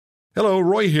Hello,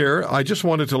 Roy here. I just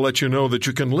wanted to let you know that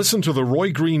you can listen to The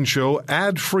Roy Green Show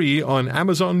ad-free on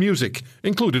Amazon Music,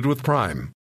 included with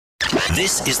Prime.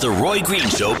 This is The Roy Green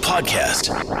Show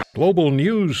podcast. Global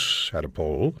News had a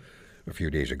poll a few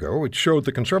days ago which showed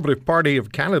the Conservative Party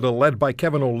of Canada, led by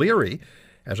Kevin O'Leary,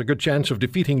 has a good chance of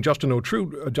defeating Justin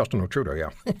Trudeau, yeah.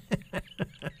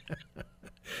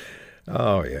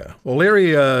 Oh, yeah.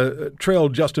 O'Leary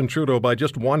trailed Justin Trudeau by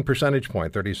just 1 percentage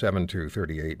point, 37 to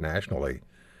 38 nationally.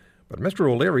 But Mr.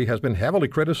 O'Leary has been heavily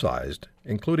criticized,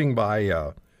 including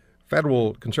by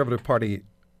federal Conservative Party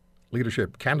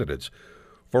leadership candidates,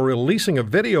 for releasing a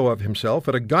video of himself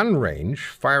at a gun range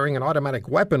firing an automatic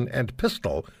weapon and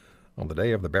pistol on the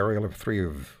day of the burial of 3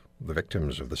 of the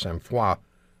victims of the Sainte Foy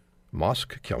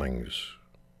mosque killings.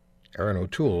 Erin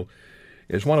O'Toole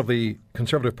is one of the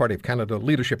Conservative Party of Canada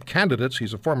leadership candidates.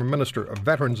 He's a former Minister of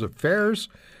Veterans Affairs,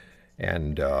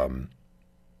 and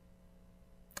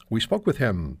we spoke with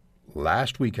him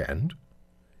last weekend,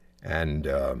 and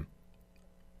Mr.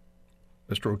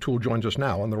 O'Toole joins us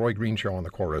now on the Roy Green Show on the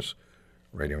Chorus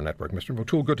Radio Network. Mr.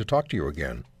 O'Toole, good to talk to you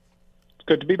again. It's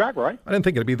good to be back, Roy. I didn't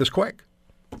think it'd be this quick.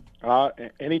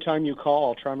 Anytime you call,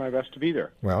 I'll try my best to be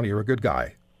there. Well, you're a good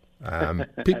guy. As are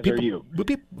you.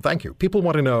 Thank you. People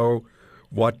want to know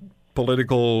what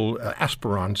political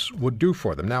aspirants would do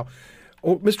for them. Now,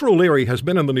 Mr. O'Leary has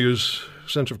been in the news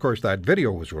since, of course, that video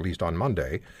was released on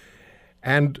Monday.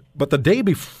 But the day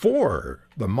before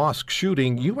the mosque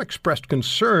shooting, you expressed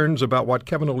concerns about what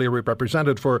Kevin O'Leary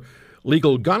represented for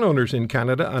legal gun owners in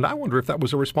Canada, and I wonder if that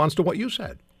was a response to what you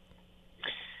said.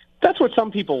 That's what some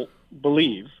people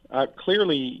believe.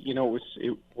 Clearly,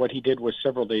 what he did was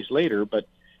several days later, but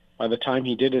by the time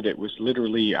he did it, it was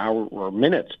literally hours or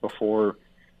minutes before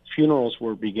funerals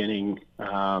were beginning,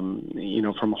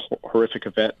 from a horrific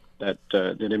event that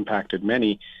impacted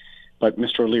many. But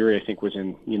Mr. O'Leary, I think, was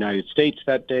in the United States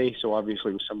that day, so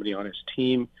obviously was somebody on his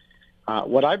team.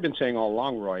 What I've been saying all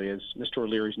along, Roy, is Mr.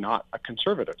 O'Leary's not a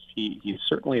conservative. He's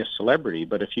certainly a celebrity,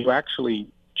 but if you actually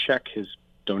check his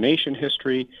donation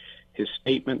history, his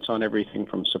statements on everything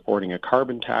from supporting a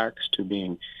carbon tax to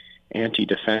being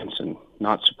anti-defense and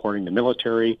not supporting the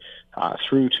military,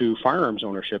 through to firearms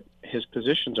ownership, his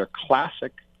positions are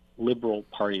classic Liberal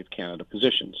Party of Canada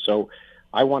positions. So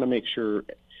I want to make sure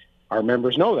our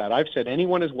members know that. I've said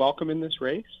anyone is welcome in this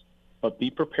race, but be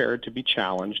prepared to be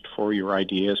challenged for your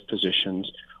ideas,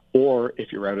 positions, or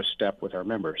if you're out of step with our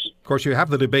members. Of course, you have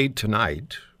the debate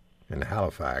tonight in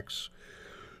Halifax,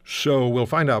 so we'll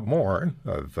find out more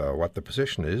of what the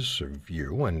position is of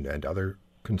you and other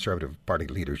Conservative Party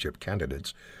leadership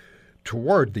candidates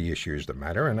toward the issues that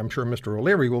matter, and I'm sure Mr.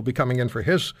 O'Leary will be coming in for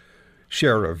his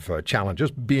share of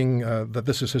challenges, being that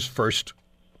this is his first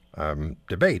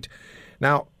debate.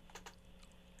 Now,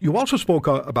 you also spoke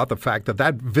about the fact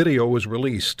that video was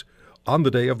released on the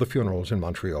day of the funerals in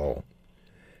Montreal.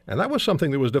 And that was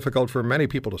something that was difficult for many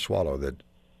people to swallow,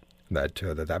 that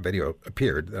video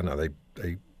appeared.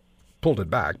 They pulled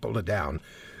it down.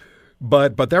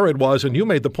 But there it was, and you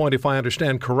made the point, if I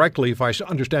understand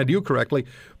you correctly,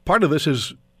 part of this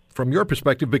is, from your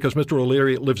perspective, because Mr.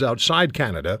 O'Leary lives outside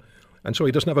Canada, and so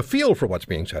he doesn't have a feel for what's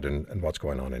being said and what's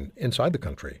going on inside the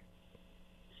country.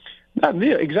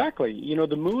 Yeah, exactly.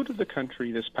 The mood of the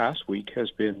country this past week has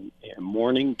been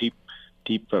mourning,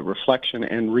 deep reflection,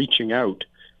 and reaching out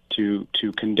to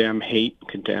condemn hate,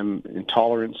 condemn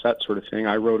intolerance, that sort of thing.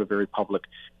 I wrote a very public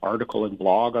article and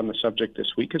blog on the subject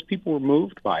this week because people were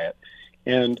moved by it.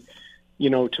 And,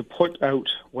 to put out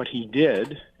what he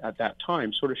did at that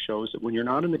time sort of shows that when you're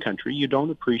not in the country, you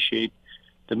don't appreciate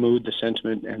the mood, the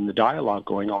sentiment, and the dialogue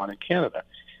going on in Canada.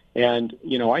 And,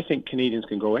 I think Canadians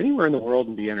can go anywhere in the world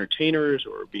and be entertainers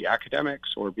or be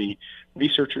academics or be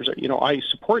researchers. I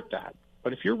support that.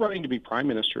 But if you're running to be Prime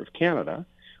Minister of Canada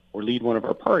or lead one of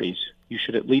our parties, you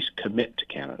should at least commit to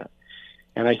Canada.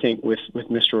 And I think with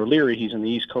Mr. O'Leary, he's on the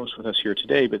East Coast with us here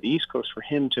today, but the East Coast for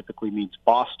him typically means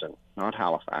Boston, not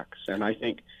Halifax. And I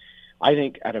think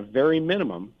at a very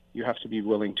minimum, you have to be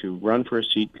willing to run for a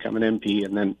seat, become an MP,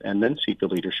 and then seek the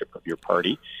leadership of your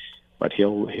party. But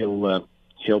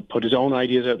he'll put his own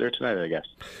ideas out there tonight, I guess.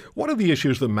 What are the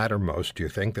issues that matter most, do you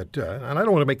think? And I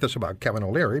don't want to make this about Kevin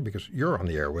O'Leary because you're on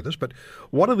the air with us, but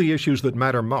what are the issues that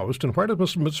matter most, and where does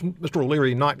Mr.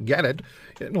 O'Leary not get it?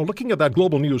 Looking at that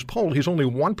Global News poll, he's only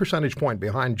 1 percentage point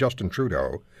behind Justin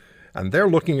Trudeau, and they're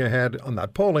looking ahead on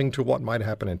that polling to what might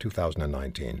happen in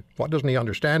 2019. What doesn't he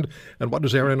understand, and what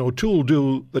does Erin O'Toole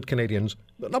do the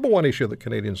number one issue that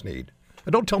Canadians need?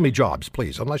 And don't tell me jobs,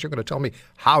 please, unless you're going to tell me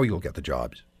how you'll get the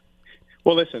jobs.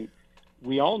 Well, listen,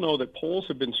 we all know that polls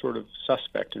have been sort of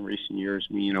suspect in recent years.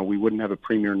 We wouldn't have a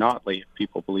Premier Notley if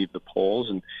people believe the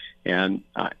polls, and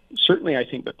certainly I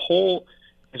think the poll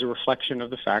is a reflection of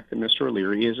the fact that Mr.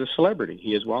 O'Leary is a celebrity.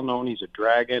 He is well known. He's a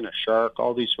dragon, a shark,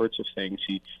 all these sorts of things.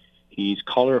 He's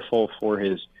colorful for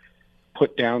his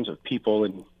put downs of people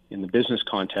in the business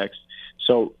context.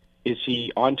 So is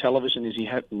he on television? Is he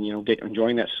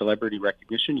enjoying that celebrity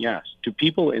recognition? Yes. Do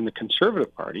people in the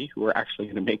Conservative Party, who are actually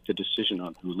going to make the decision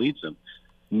on who leads them,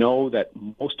 know that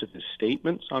most of his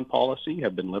statements on policy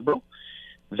have been liberal?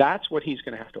 That's what he's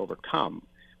going to have to overcome.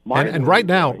 And right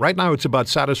now, it's about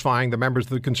satisfying the members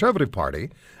of the Conservative Party,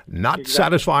 not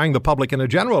satisfying the public in a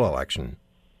general election.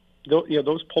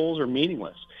 Those polls are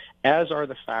meaningless, as are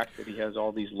the fact that he has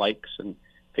all these likes and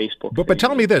Facebook. But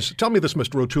tell me this,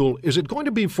 Mr. O'Toole, is it going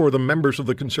to be for the members of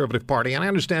the Conservative Party? And I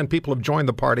understand people have joined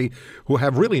the party who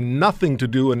have really nothing to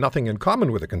do and nothing in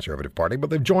common with the Conservative Party, but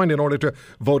they've joined in order to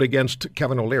vote against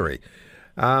Kevin O'Leary.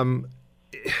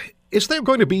 Is there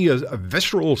going to be a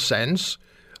visceral sense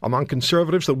among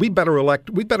Conservatives that we better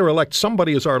elect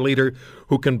somebody as our leader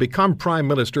who can become Prime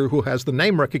Minister, who has the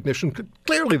name recognition?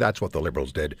 Clearly, that's what the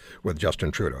Liberals did with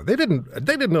Justin Trudeau. They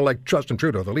didn't elect Justin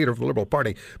Trudeau, the leader of the Liberal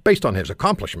Party, based on his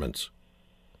accomplishments.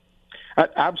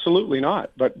 Absolutely not.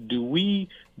 But do we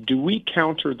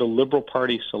counter the Liberal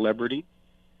Party celebrity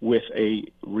with a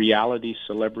reality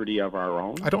celebrity of our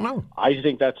own? I don't know. I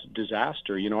think that's a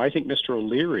disaster. I think Mr.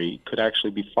 O'Leary could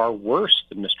actually be far worse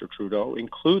than Mr. Trudeau,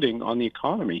 including on the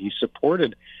economy. He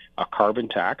supported a carbon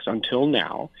tax until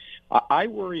now. I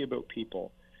worry about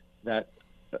people that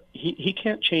he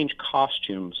can't change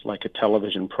costumes like a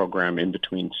television program in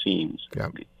between scenes. Yeah.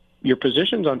 Your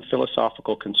positions on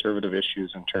philosophical conservative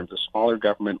issues in terms of smaller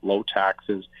government, low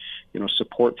taxes,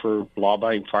 support for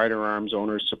law-abiding firearms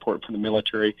owners, support for the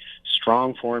military,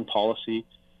 strong foreign policy,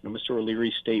 Mr.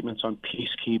 O'Leary's statements on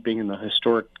peacekeeping and the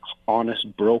historic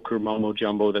honest broker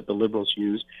mumbo-jumbo that the Liberals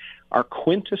use are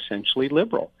quintessentially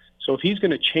liberal. So if he's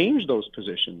going to change those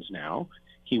positions now,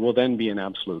 he will then be an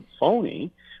absolute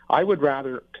phony. I would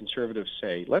rather Conservatives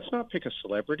say, let's not pick a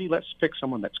celebrity, let's pick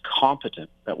someone that's competent,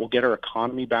 that will get our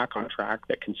economy back on track,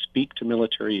 that can speak to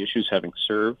military issues having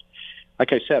served.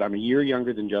 Like I said, I'm a year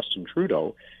younger than Justin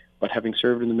Trudeau, but having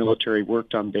served in the military,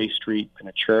 worked on Bay Street, and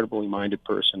a charitably minded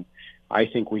person, I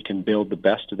think we can build the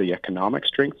best of the economic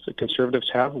strengths that Conservatives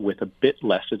have with a bit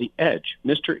less of the edge.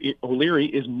 Mr. O'Leary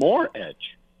is more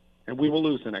edge, and we will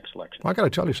lose the next election. Well, I got to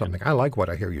tell you something. I like what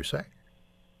I hear you say.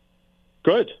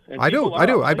 Good. I do. I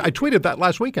tweeted that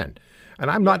last weekend,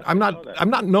 and I'm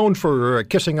not known for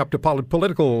kissing up to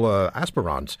political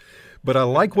aspirants, but I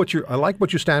like what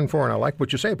you stand for, and I like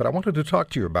what you say. But I wanted to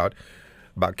talk to you about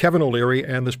Kevin O'Leary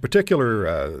and this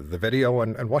particular the video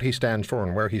and what he stands for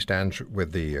and where he stands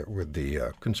with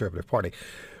the Conservative Party.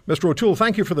 Mr. O'Toole,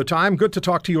 thank you for the time. Good to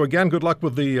talk to you again. Good luck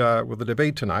with the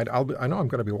debate tonight. I know I'm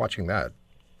going to be watching that.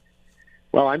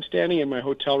 Well, I'm standing in my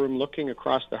hotel room looking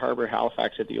across the harbor,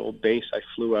 Halifax, at the old base I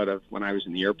flew out of when I was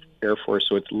in the Air Force.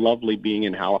 So it's lovely being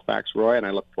in Halifax, Roy, and I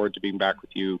look forward to being back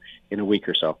with you in a week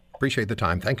or so. Appreciate the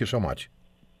time. Thank you so much.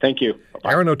 Thank you. Bye-bye.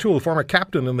 Aaron O'Toole, former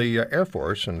captain in the Air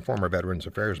Force and former Veterans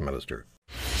Affairs Minister.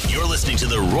 You're listening to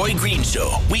The Roy Green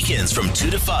Show, weekends from 2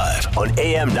 to 5 on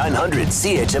AM 900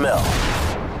 CHML.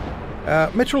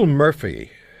 Mitchell Murphy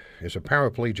is a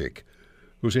paraplegic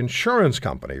whose insurance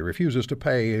company refuses to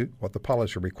pay what the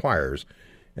policy requires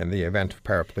in the event of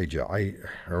paraplegia. I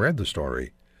read the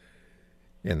story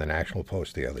in the National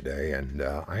Post the other day, and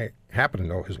I happen to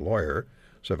know his lawyer,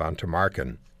 Sivan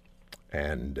Tumarkin,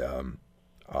 and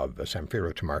of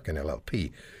Samphira Tumarkin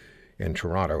LLP in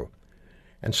Toronto.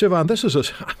 And Sivan,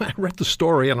 I read the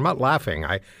story, and I'm not laughing.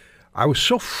 I was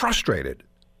so frustrated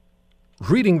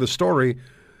reading the story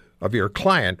of your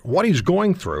client, what he's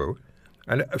going through,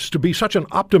 and to be such an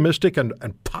optimistic and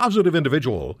positive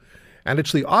individual. And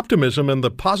it's the optimism and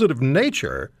the positive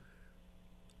nature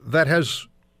that has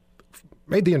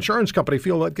made the insurance company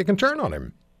feel like they can turn on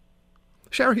him.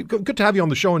 Good to have you on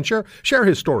the show, and share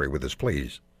his story with us,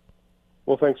 please.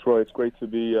 Well, thanks, Roy. It's great to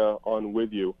be on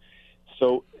with you.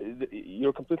 So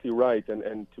you're completely right.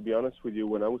 And to be honest with you,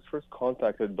 when I was first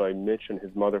contacted by Mitch and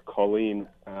his mother, Colleen,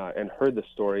 and heard the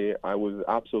story, I was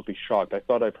absolutely shocked. I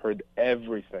thought I've heard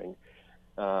everything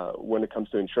when it comes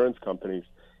to insurance companies.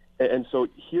 And so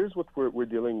here's what we're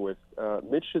dealing with.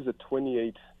 Mitch is a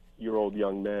 28-year-old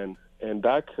young man. And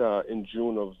back in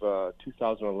June of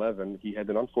 2011, he had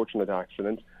an unfortunate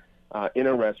accident in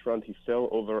a restaurant. He fell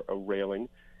over a railing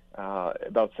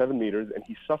about 7 meters, and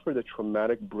he suffered a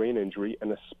traumatic brain injury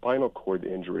and a spinal cord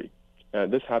injury.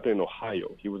 This happened in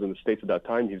Ohio. He was in the States at that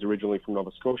time. He's originally from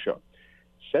Nova Scotia.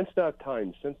 Since that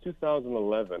time, since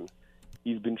 2011,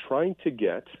 he's been trying to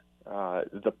get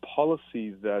the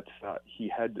policy that he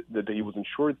had, that he was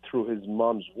insured through his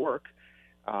mom's work.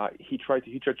 He tried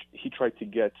to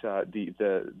get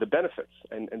the benefits,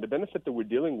 and the benefit that we're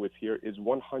dealing with here is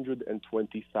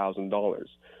 $120,000.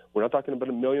 We're not talking about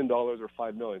 $1 million or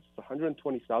 $5 million. It's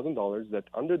 $120,000 that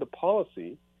under the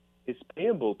policy is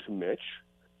payable to Mitch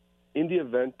in the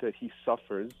event that he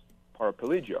suffers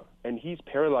paraplegia, and he's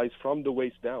paralyzed from the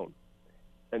waist down.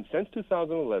 And since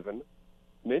 2011,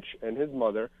 Mitch and his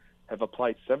mother have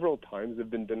applied several times. They've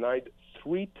been denied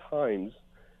 3 times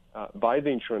by the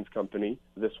insurance company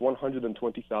this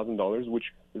 $120,000,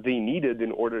 which they needed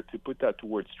in order to put that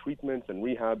towards treatments and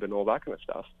rehab and all that kind of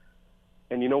stuff.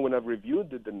 And, when I've reviewed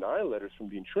the denial letters from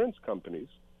the insurance companies,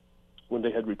 when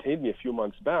they had retained me a few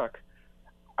months back,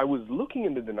 I was looking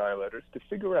in the denial letters to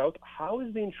figure out how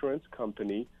is the insurance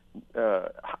company,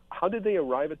 how did they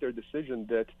arrive at their decision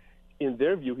that, in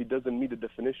their view, he doesn't meet the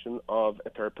definition of a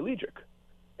paraplegic.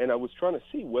 And I was trying to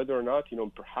see whether or not,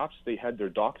 perhaps they had their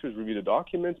doctors review the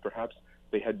documents, perhaps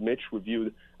they had Mitch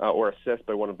reviewed or assessed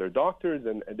by one of their doctors,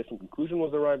 and a different conclusion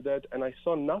was arrived at. And I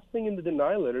saw nothing in the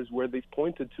denial letters where they've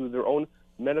pointed to their own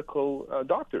medical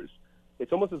doctors.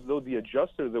 It's almost as though the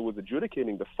adjuster that was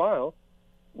adjudicating the file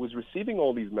was receiving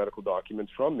all these medical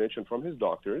documents from Mitch and from his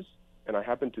doctors, and I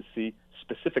happened to see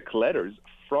specific letters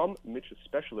from Mitch's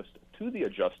specialist to the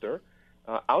adjuster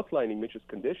outlining Mitch's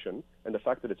condition and the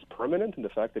fact that it's permanent and the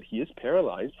fact that he is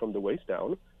paralyzed from the waist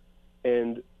down.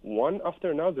 And one after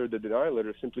another, the denial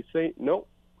letters simply say, no,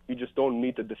 you just don't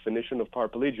meet the definition of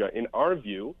paraplegia. In our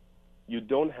view, you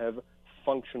don't have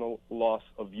functional loss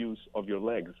of use of your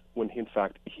legs, when in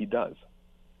fact he does.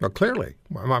 Well, clearly.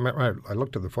 I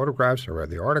looked at the photographs, I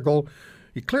read the article.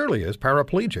 He clearly is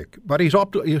paraplegic, but he's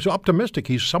optimistic.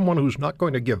 He's someone who's not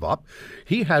going to give up.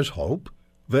 He has hope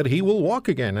that he will walk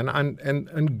again,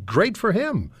 and great for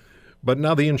him. But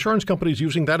now the insurance company's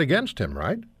using that against him,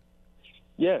 right?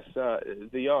 Yes,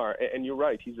 they are. And you're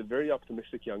right. He's a very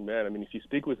optimistic young man. I mean, if you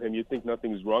speak with him, you'd think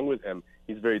nothing's wrong with him.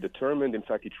 He's very determined. In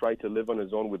fact, he tried to live on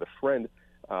his own with a friend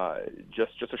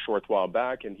just a short while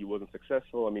back, and he wasn't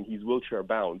successful. I mean, he's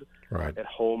wheelchair-bound at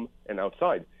home and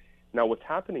outside. Now, what's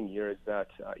happening here is that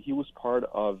he was part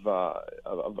of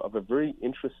a very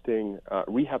interesting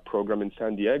rehab program in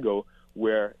San Diego,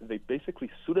 where they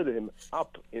basically suited him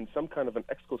up in some kind of an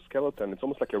exoskeleton. It's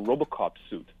almost like a RoboCop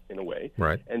suit in a way.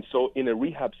 Right. And so in a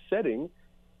rehab setting,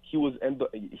 he was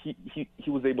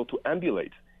able to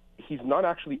ambulate. He's not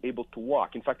actually able to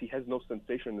walk. In fact, he has no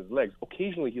sensation in his legs.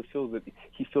 Occasionally, he feels a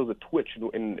twitch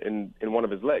in one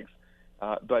of his legs.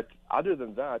 But other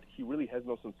than that, he really has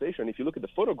no sensation. If you look at the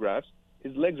photographs,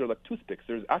 his legs are like toothpicks.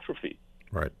 There's atrophy.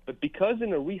 Right. But because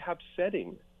in a rehab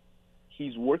setting,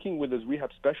 he's working with his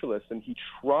rehab specialist and he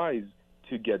tries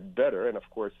to get better, and of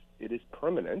course it is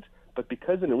permanent, but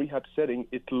because in a rehab setting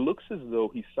it looks as though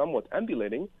he's somewhat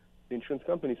ambulating, the insurance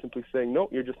company is simply saying, no,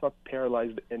 you're just not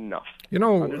paralyzed enough.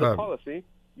 Under the policy,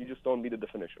 you just don't meet the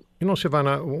definition.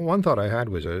 Silvana, one thought I had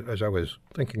was, as I was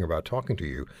thinking about talking to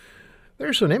you,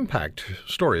 there's an impact,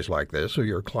 stories like this, of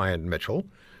your client Mitchell,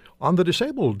 on the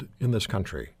disabled in this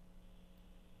country.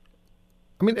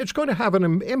 I mean, it's going to have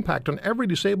an impact on every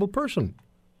disabled person.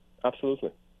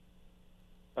 Absolutely.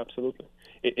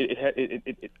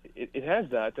 It has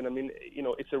that, and I mean,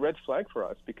 it's a red flag for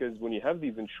us, because when you have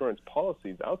these insurance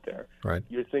policies out there, right,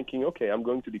 you're thinking, okay, I'm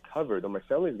going to be covered, or my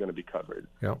family is going to be covered.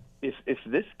 Yeah. If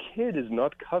this kid is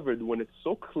not covered when it's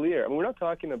so clear, I mean, we're not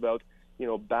talking about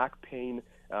back pain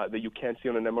that you can't see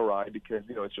on an MRI because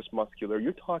it's just muscular.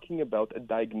 You're talking about a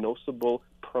diagnosable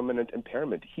permanent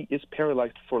impairment. He is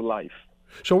paralyzed for life.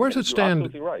 So where's it stand? You're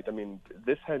absolutely right. I mean,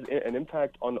 this has an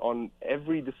impact on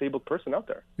every disabled person out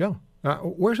there. Yeah.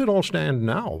 Where's it all stand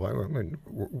now? I mean,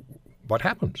 what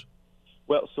happens?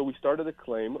 Well, so we started a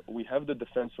claim. We have the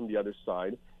defense from the other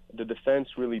side. The defense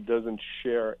really doesn't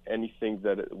share anything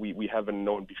that we haven't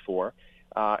known before.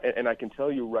 And I can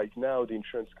tell you right now, the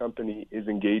insurance company is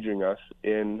engaging us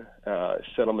in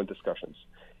settlement discussions.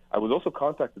 I was also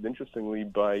contacted, interestingly,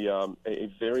 by a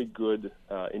very good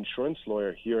insurance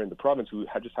lawyer here in the province who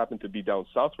just happened to be down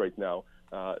south right now,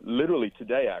 literally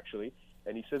today, actually.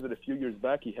 And he says that a few years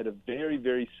back he had a very,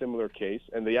 very similar case,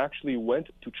 and they actually went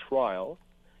to trial.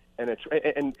 And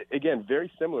again, very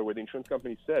similar, where the insurance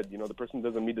company said, the person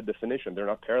doesn't meet the definition. They're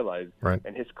not paralyzed. Right.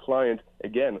 And his client,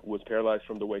 again, was paralyzed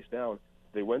from the waist down.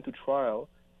 They went to trial.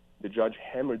 The judge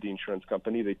hammered the insurance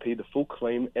company. They paid the full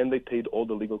claim, and they paid all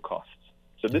the legal costs.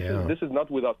 So this is not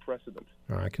without precedent.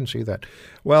 I can see that.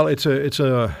 Well, it's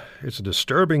a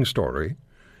disturbing story,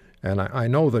 and I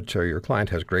know that your client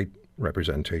has great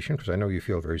representation, because I know you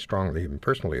feel very strongly and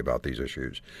personally about these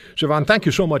issues. Siobhan, thank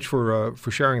you so much for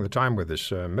sharing the time with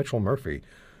us. Mitchell Murphy,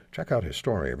 check out his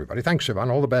story, everybody. Thanks, Siobhan.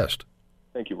 All the best.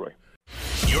 Thank you, Roy.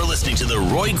 You're listening to The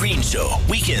Roy Green Show,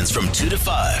 weekends from 2 to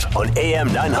 5 on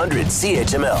AM 900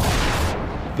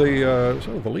 CHML.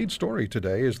 The lead story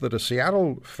today is that a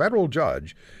Seattle federal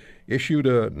judge issued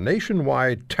a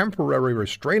nationwide temporary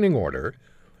restraining order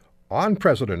on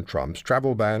President Trump's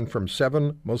travel ban from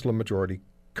 7 Muslim-majority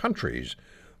countries.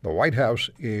 The White House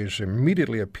is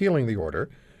immediately appealing the order,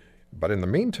 but in the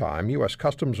meantime, U.S.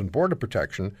 Customs and Border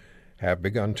Protection have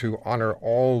begun to honor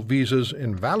all visas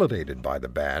invalidated by the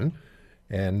ban,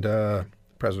 and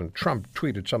President Trump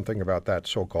tweeted something about that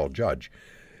so-called judge.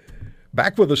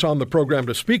 Back with us on the program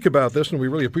to speak about this, and we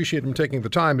really appreciate him taking the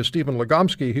time, is Stephen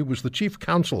Legomsky. He was the chief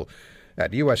counsel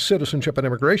at U.S. Citizenship and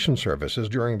Immigration Services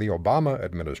during the Obama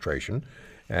administration.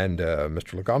 And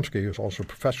Mr. Legomsky is also a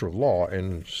professor of law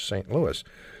in St. Louis.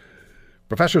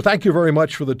 Professor, thank you very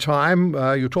much for the time.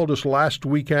 You told us last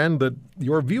weekend that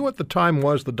your view at the time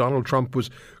was that Donald Trump was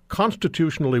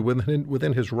constitutionally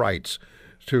within his rights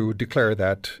to declare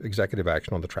that executive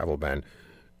action on the travel ban.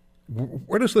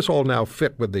 Where does this all now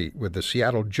fit with the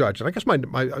Seattle judge? And I guess my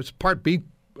part B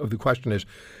of the question is,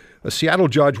 a Seattle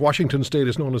judge, Washington State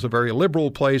is known as a very liberal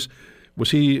place.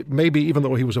 Was he maybe, even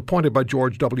though he was appointed by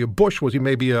George W. Bush, was he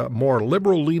maybe a more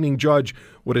liberal-leaning judge?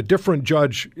 Would a different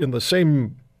judge in the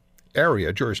same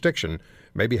area, jurisdiction,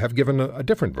 maybe have given a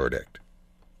different verdict?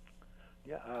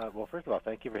 Well, first of all,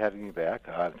 thank you for having me back.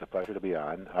 It's a pleasure to be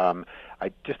on.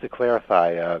 Just to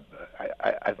clarify,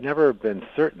 I've never been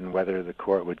certain whether the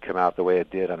court would come out the way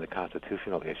it did on the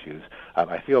constitutional issues.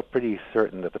 I feel pretty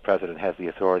certain that the president has the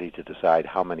authority to decide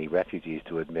how many refugees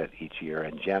to admit each year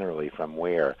and generally from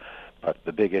where. But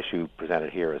the big issue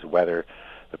presented here is whether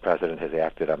the president has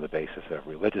acted on the basis of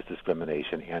religious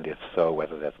discrimination, and if so,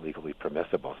 whether that's legally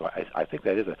permissible. So I think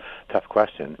that is a tough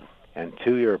question. And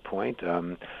to your point,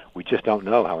 we just don't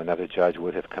know how another judge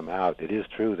would have come out. It is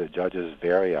true that judges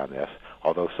vary on this,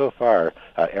 although so far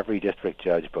every district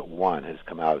judge but one has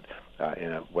come out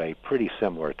in a way pretty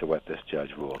similar to what this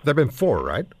judge ruled. There have been 4,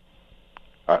 right?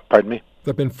 Pardon me?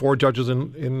 There have been 4 judges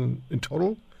in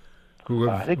total? Who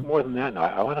have... I think more than that now.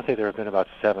 I want to say there have been about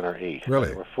 7 or 8. Really?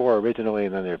 There were 4 originally,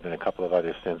 and then there have been a couple of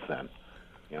others since then.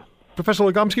 Yeah. Professor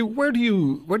Legomsky, where do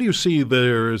you see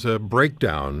there is a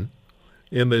breakdown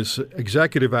in this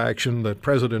executive action that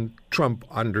President Trump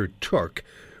undertook?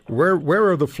 Where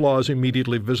are the flaws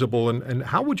immediately visible, and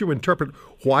how would you interpret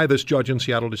why this judge in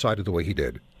Seattle decided the way he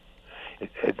did?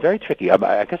 It's very tricky.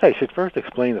 I guess I should first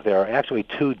explain that there are actually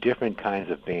 2 different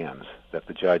kinds of bans that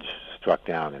the judge struck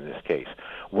down in this case.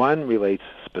 One relates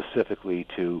specifically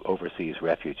to overseas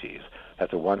refugees.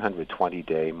 That's a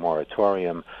 120-day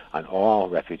moratorium on all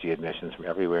refugee admissions from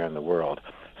everywhere in the world,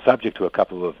 subject to a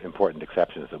couple of important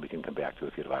exceptions that we can come back to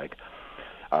if you'd like,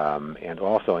 and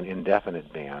also an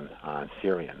indefinite ban on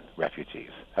Syrian refugees.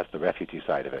 That's the refugee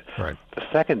side of it. Right. The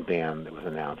second ban that was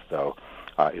announced, though,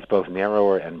 is both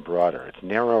narrower and broader. It's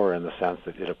narrower in the sense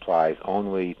that it applies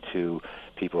only to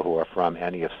people who are from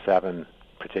any of 7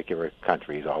 particular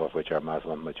countries, all of which are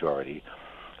Muslim majority.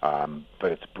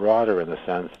 But it's broader in the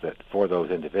sense that for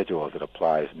those individuals it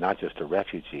applies not just to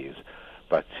refugees,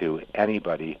 but to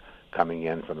anybody coming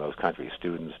in from those countries,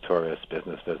 students, tourists,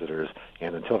 business visitors,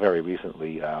 and until very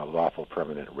recently, lawful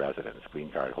permanent residents, green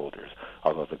card holders,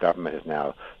 although the government has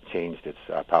now changed its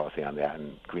policy on that,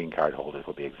 and green card holders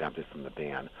will be exempted from the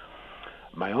ban.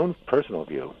 My own personal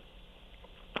view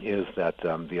is that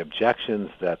the objections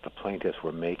that the plaintiffs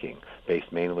were making,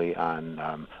 based mainly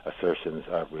on assertions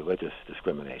of religious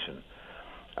discrimination,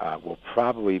 will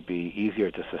probably be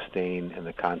easier to sustain in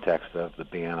the context of the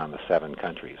ban on the 7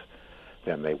 countries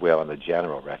than they will in the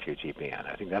general refugee ban.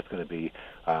 I think that's going to be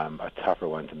a tougher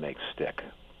one to make stick,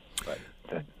 but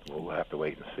we'll have to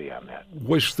wait and see on that.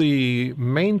 Was the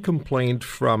main complaint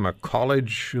from a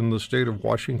college in the state of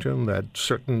Washington that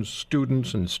certain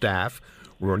students and staff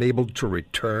were unable to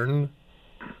return?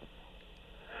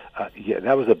 Yeah,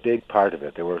 that was a big part of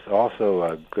it. There was also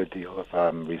a good deal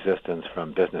of resistance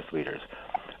from business leaders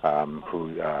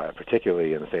who,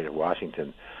 particularly in the state of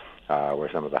Washington, where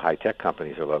some of the high-tech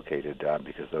companies are located,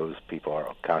 because those people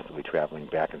are constantly traveling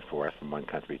back and forth from one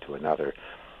country to another.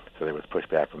 So there was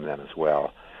pushback from them as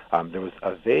well. There was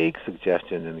a vague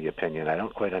suggestion in the opinion, I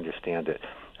don't quite understand it,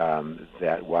 that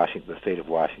the state of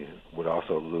Washington would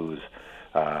also lose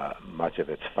much of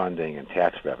its funding and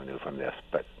tax revenue from this,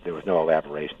 but there was no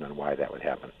elaboration on why that would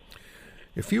happen.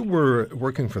 If you were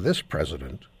working for this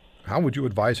president, how would you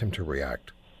advise him to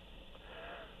react?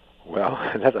 Well,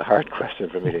 that's a hard question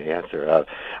for me to answer.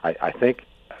 I think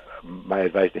my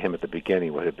advice to him at the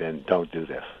beginning would have been, don't do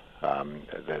this.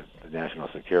 The national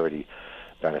security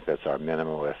benefits are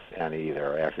minimal, if any.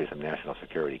 There are actually some national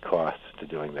security costs to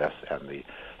doing this, and the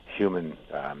human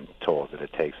toll that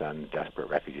it takes on desperate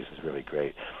refugees is really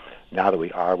great. Now that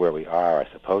we are where we are, I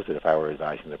suppose that if I were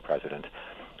advising the president,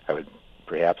 I would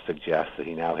perhaps suggest that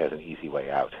he now has an easy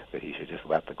way out, that he should just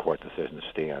let the court decision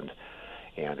stand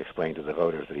and explain to the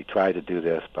voters that he tried to do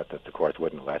this, but that the courts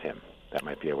wouldn't let him. That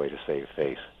might be a way to save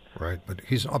face. Right, but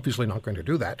he's obviously not going to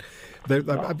do that.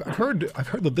 I've heard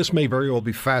that this may very well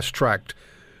be fast-tracked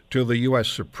to the U.S.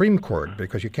 Supreme Court,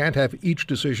 because you can't have each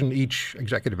decision, each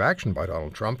executive action by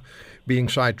Donald Trump being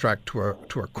sidetracked to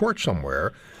a court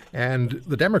somewhere. And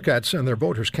the Democrats and their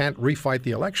voters can't refight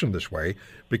the election this way,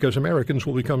 because Americans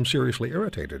will become seriously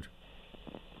irritated.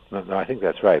 No, I think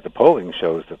that's right. The polling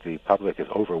shows that the public is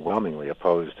overwhelmingly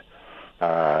opposed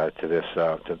to this,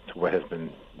 to what has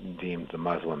been deemed the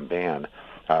Muslim ban.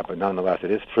 But nonetheless,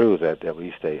 it is true that at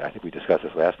least I think we discussed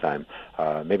this last time,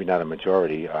 maybe not a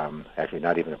majority, actually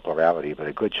not even a plurality, but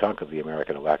a good chunk of the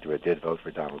American electorate did vote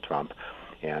for Donald Trump.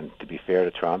 And to be fair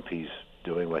to Trump, he's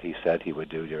doing what he said he would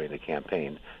do during the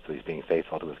campaign, so he's being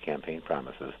faithful to his campaign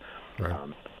promises. Right.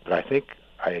 But I think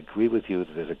I agree with you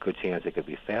that there's a good chance it could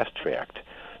be fast-tracked,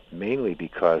 mainly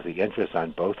because the interests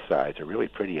on both sides are really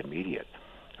pretty immediate.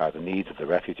 The needs of the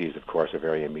refugees, of course, are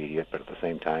very immediate, but at the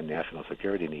same time, national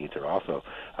security needs are also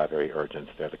very urgent.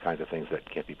 They're the kinds of things that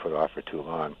can't be put off for too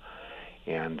long.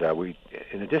 And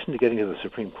in addition to getting to the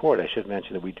Supreme Court, I should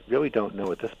mention that we really don't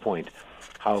know at this point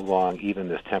how long even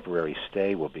this temporary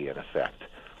stay will be in effect.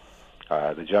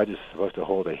 The judge is supposed to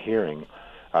hold a hearing,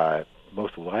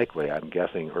 most likely, I'm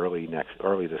guessing, early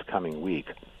this coming week,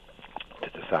 to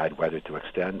decide whether to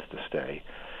extend the stay.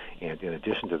 And in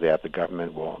addition to that, the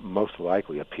government will most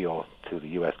likely appeal to the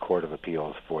U.S. Court of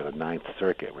Appeals for the Ninth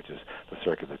Circuit, which is the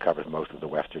circuit that covers most of the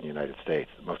western United States,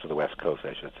 most of the West Coast,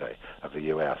 I should say, of the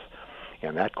U.S.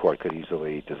 And that court could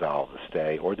easily dissolve the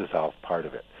stay or dissolve part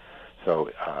of it.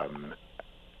 So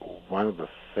one of the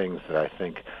things that I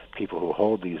think people who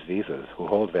hold these visas, who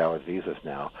hold valid visas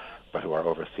now, but who are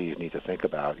overseas, need to think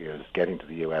about is getting to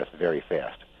the U.S. very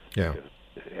fast. Yeah.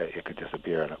 It could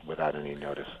disappear without any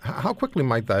notice. How quickly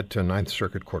might that Ninth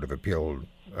Circuit Court of Appeal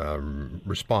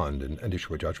respond and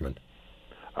issue a judgment?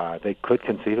 They could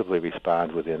conceivably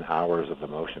respond within hours of the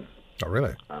motion. Oh,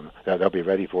 really? They'll be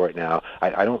ready for it now.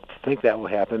 I don't think that will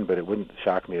happen, but it wouldn't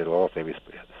shock me at all if they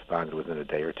responded within a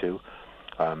day or two.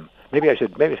 Maybe I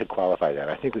should qualify that.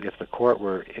 I think that if the court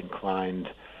were inclined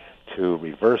to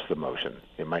reverse the motion,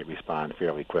 it might respond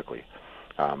fairly quickly.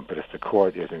 But if the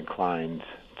court is inclined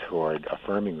toward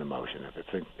affirming the motion,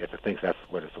 if it thinks that's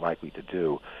what it's likely to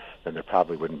do, then there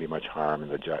probably wouldn't be much harm in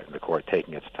the court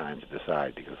taking its time to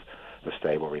decide, because the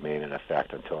stay will remain in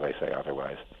effect until they say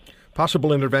otherwise.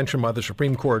 Possible intervention by the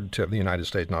Supreme Court of the United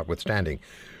States notwithstanding,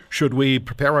 should we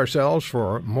prepare ourselves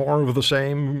for more of the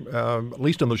same, at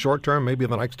least in the short term, maybe in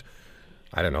the next,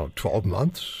 12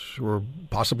 months or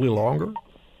possibly longer?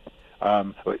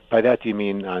 By that, do you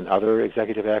mean on other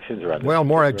executive actions, or on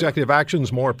more executive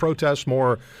actions, more protests,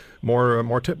 more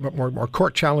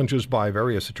court challenges by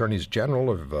various attorneys general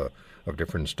of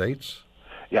different states?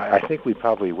 Yeah, I think we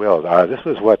probably will. This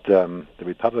was what the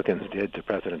Republicans did to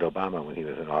President Obama when he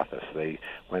was in office. They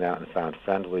went out and found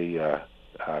friendly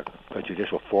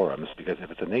judicial forums, because if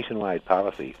it's a nationwide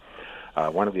policy,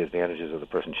 one of the advantages of the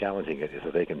person challenging it is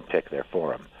that they can pick their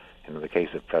forum. In the case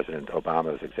of President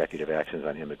Obama's executive actions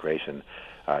on immigration,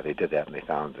 they did that, and they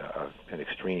found an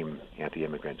extreme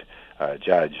anti-immigrant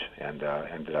judge and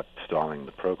ended up stalling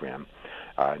the program.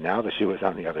 Now the shoe is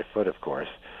on the other foot, of course.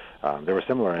 There were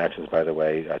similar actions, by the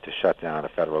way, to shut down a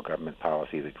federal government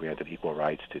policy that granted equal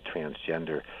rights to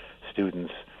transgender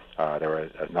students. There was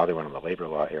another one in the labor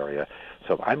law area.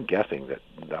 So I'm guessing that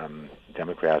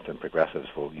Democrats and progressives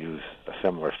will use a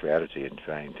similar strategy in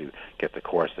trying to get the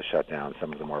courts to shut down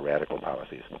some of the more radical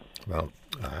policies. Well,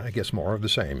 I guess more of the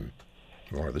same.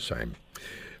 More of the same.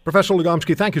 Professor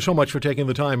Lugamsky, thank you so much for taking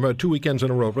the time 2 weekends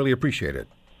in a row. Really appreciate it.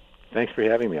 Thanks for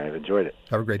having me. I've enjoyed it.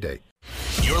 Have a great day.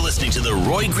 You're listening to The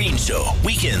Roy Green Show,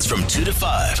 weekends from 2 to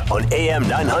 5 on AM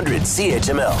 900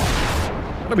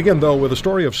 CHML. I'll begin, though, with a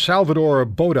story of Salvador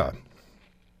Bota.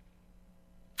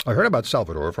 I heard about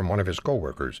Salvador from one of his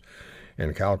co-workers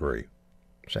in Calgary.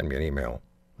 Send me an email.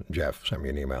 Jeff sent me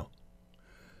an email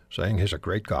saying he's a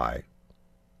great guy.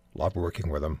 Love working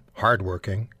with him.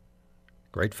 Hard-working.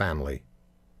 Great family.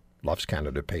 Loves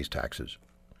Canada. Pays taxes.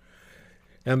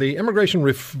 And the Immigration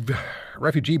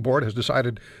Refugee Board has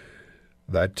decided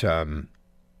that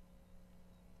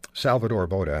Salvador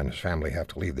Bota and his family have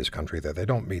to leave this country, that they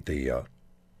don't meet the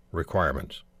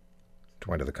requirements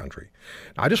to enter the country.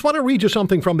 Now, I just want to read you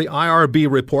something from the IRB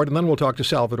report, and then we'll talk to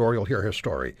Salvador. You'll hear his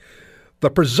story. The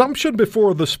presumption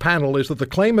before this panel is that the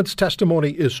claimant's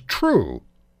testimony is true.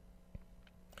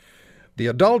 The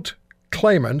adult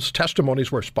claimants'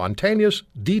 testimonies were spontaneous,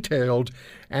 detailed,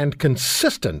 and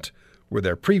consistent with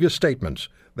their previous statements.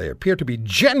 They appear to be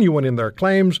genuine in their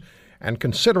claims, and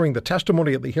considering the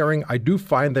testimony at the hearing, I do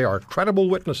find they are credible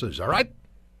witnesses. All right?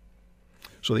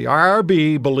 So the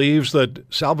IRB believes that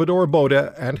Salvador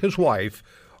Boda and his wife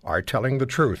are telling the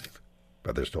truth,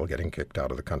 but they're still getting kicked out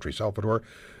of the country. Salvador,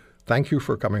 thank you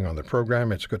for coming on the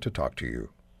program. It's good to talk to you.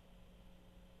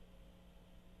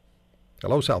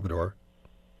 Hello, Salvador.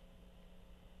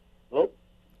 Hello?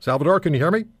 Salvador, can you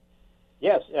hear me?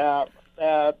 Yes.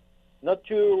 Not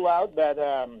too loud, but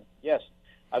yes.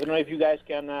 I don't know if you guys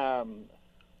can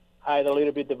hide a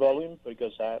little bit the volume,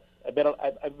 because I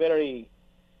very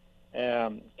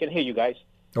can hear you guys.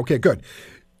 Okay, good.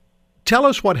 Tell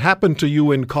us what happened to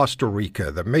you in Costa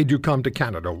Rica that made you come to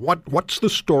Canada. What's the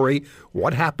story?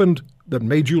 What happened that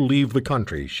made you leave the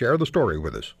country? Share the story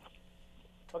with us.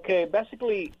 Okay,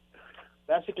 basically,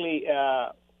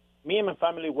 me and my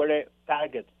family were a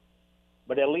target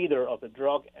by the leader of the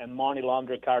drug and money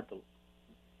laundering cartel.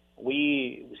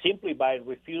 We simply by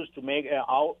refused to make a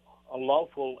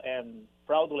lawful and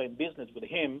fraudulent business with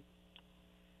him.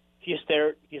 He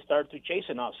started to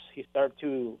chasing us. He started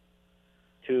to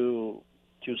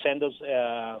send us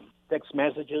text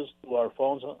messages to our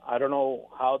phones. I don't know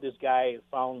how this guy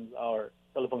found our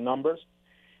telephone numbers,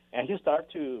 and he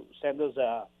started to send us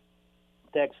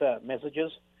text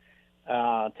messages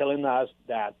telling us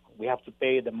that we have to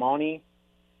pay the money,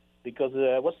 because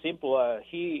it was simple.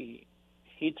 He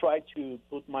tried to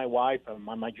put my wife,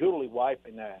 my jewelry wife,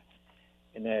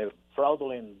 in a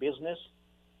fraudulent business,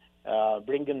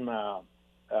 bringing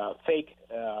fake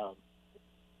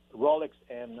Rolex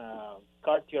and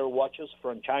Cartier watches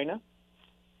from China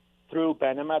through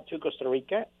Panama to Costa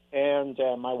Rica, and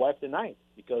my wife denied,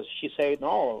 because she said,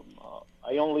 no,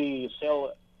 I only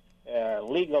sell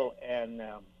legal and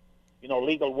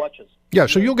legal watches. Yeah,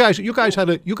 so you guys had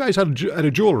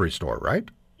a jewelry store, right?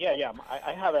 Yeah.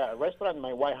 I have a restaurant.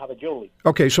 My wife have a jewelry.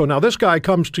 Okay, so now this guy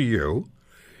comes to you,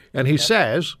 and he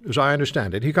says, as I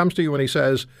understand it, he comes to you and he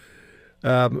says,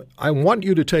 I want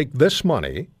you to take this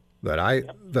money that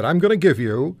I'm going to give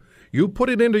you. You put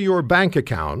it into your bank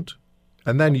account,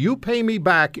 and then you pay me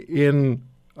back in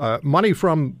money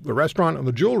from the restaurant and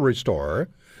the jewelry store.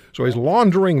 So he's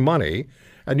laundering money,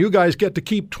 and you guys get to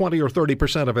keep 20 or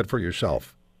 30% of it for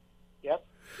yourself. Yep.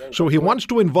 So he wants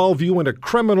to involve you in a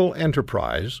criminal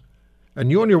enterprise,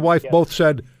 and you and your wife both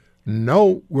said,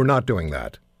 no, we're not doing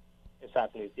that.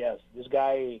 Exactly, yes. This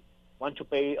guy wants to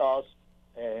pay us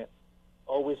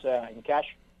always in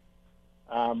cash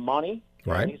money.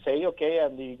 Right. And he say, okay,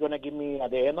 and you're going to give me,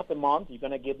 at the end of the month, you're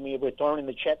going to give me a return in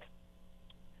the check,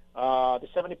 the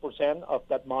 70% of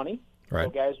that money. Right. So,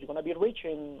 guys, you're going to be rich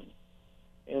in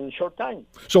short time.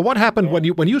 So what happened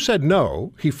when you said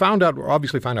no? He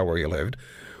obviously found out where you lived.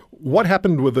 What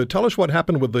happened tell us what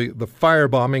happened with the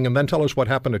firebombing, and then tell us what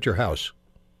happened at your house.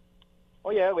 Oh,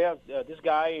 yeah, we have this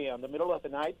guy in the middle of the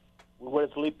night. We were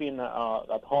sleeping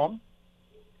at home,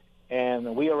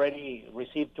 and we already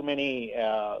received too many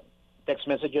text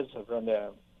messages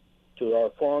to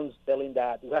our phones telling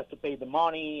that we have to pay the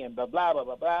money and blah, blah, blah,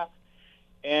 blah, blah.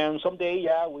 And someday,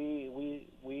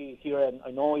 we hear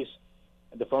a noise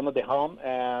at the front of the home,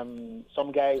 and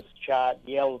some guys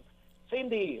yelled,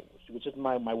 Cindy, which is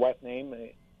my wife's name,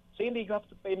 Cindy, you have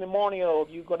to pay me money or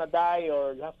you're going to die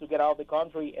or you have to get out of the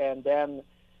country. And then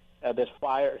this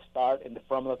fire started in the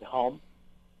front of the home.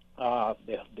 Our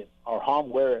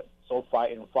home were so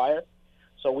in fire.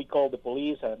 So we called the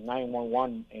police at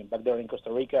 911 back there in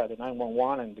Costa Rica, the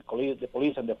 911 and the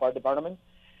police and the fire department.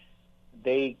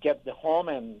 They get the home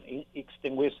and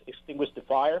extinguished the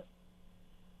fire.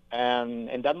 And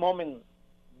in that moment,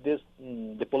 the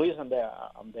police and the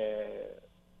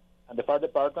fire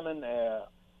department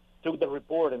took the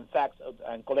report and facts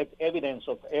and collect evidence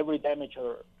of every damage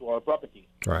to our property.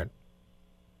 Right.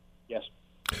 Yes.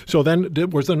 So then,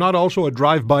 was there not also a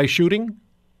drive-by shooting?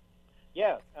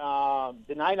 Yeah.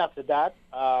 The night after that,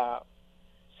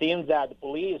 seeing that the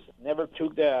police never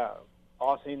took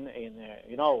us in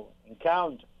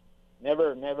count,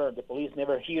 the police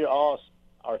never hear us,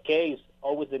 our case,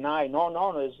 always deny. No,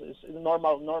 it's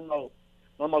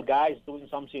normal guys doing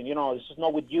something. This is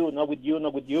not with you.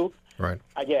 Right.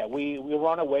 We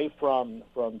run away from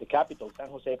the capital, San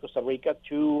Jose, Costa Rica,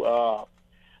 to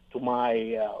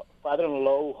my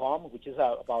father-in-law home, which is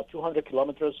about 200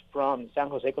 kilometers from San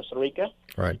Jose, Costa Rica.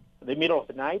 Right. In the middle of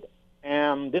the night,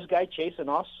 and this guy chasing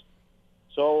us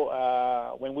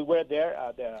So when we were there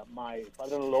at my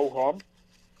father-in-law home,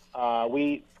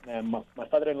 my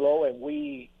father-in-law and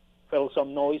we felt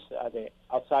some noise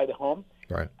outside the home.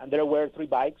 Right. And there were 3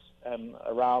 bikes and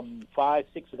around 5,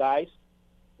 6 guys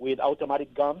with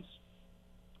automatic guns.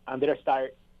 And they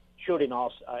started shooting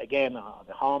us again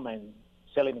the home and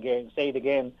saying it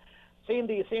again.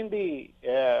 Cindy,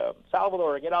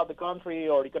 Salvador, get out of the country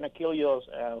or they're going to kill you,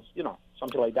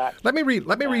 something like that. Let me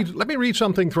read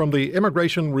something from the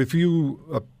Immigration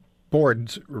Review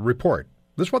Board's report.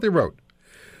 This is what they wrote.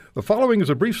 The following is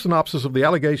a brief synopsis of the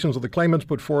allegations of the claimants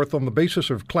put forth on the basis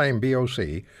of claim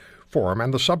BOC form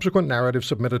and the subsequent narrative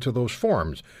submitted to those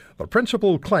forms. The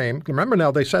principal claim, remember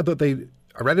now, they said that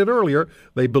I read it earlier,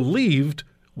 they believed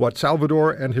what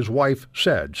Salvador and his wife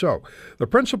said. So the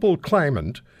principal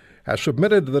claimant has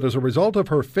submitted that as a result of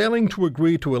her failing to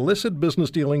agree to illicit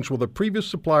business dealings with a previous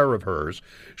supplier of hers,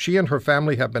 she and her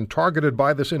family have been targeted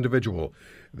by this individual.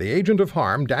 The agent of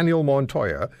harm, Daniel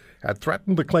Montoya, had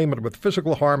threatened the claimant with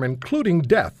physical harm, including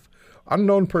death.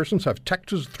 Unknown persons have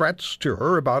texted threats to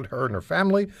her about her and her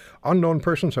family. Unknown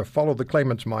persons have followed the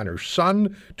claimant's minor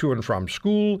son to and from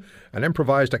school. An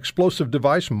improvised explosive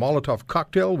device, Molotov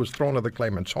cocktail, was thrown at the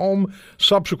claimant's home.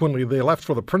 Subsequently, they left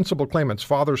for the principal claimant's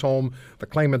father's home. The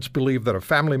claimants believed that a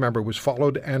family member was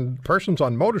followed and persons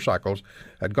on motorcycles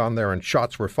had gone there and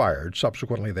shots were fired.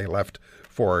 Subsequently, they left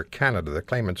for Canada. The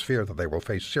claimants fear that they will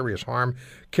face serious harm,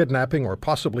 kidnapping, or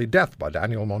possibly death by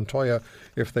Daniel Montoya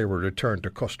if they were returned to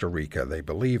Costa Rica. They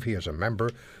believe he is a member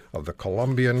of the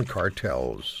Colombian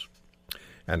cartels.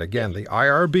 And again, the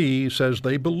IRB says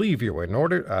they believe you. In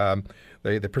order,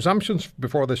 the presumptions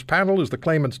before this panel is the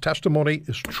claimant's testimony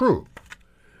is true.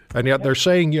 And yet they're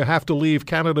saying you have to leave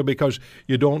Canada because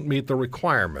you don't meet the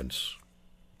requirements.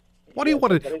 What do you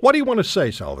want to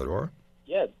say, Salvador?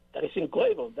 Yeah, that is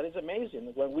incredible. That is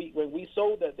amazing. When we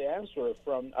saw that the answer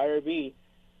from IRB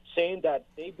saying that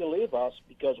they believe us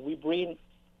because we bring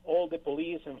all the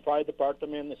police and fire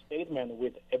department statement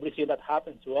with everything that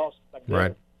happened to us back then.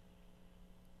 Right.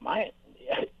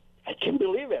 I can't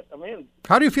believe it. I mean,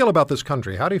 how do you feel about this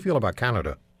country? How do you feel about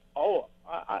Canada? Oh,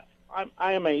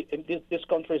 this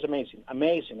country is amazing.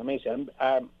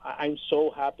 I'm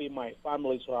so happy. My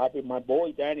family is so happy. My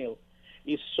boy Daniel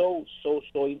is so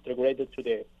integrated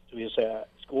to his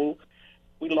school.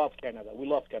 We love Canada.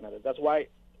 That's why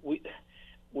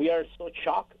we are so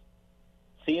shocked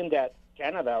seeing that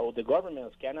Canada, or the government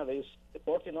of Canada, is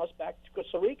deporting us back to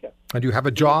Costa Rica. And you have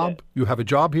a job? You have a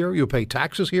job here? You pay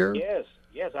taxes here?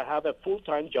 Yes, I have a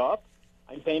full-time job.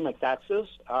 I'm paying my taxes.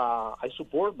 I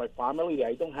support my family.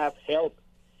 I don't have help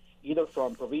either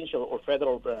from provincial or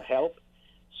federal help.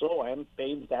 So I'm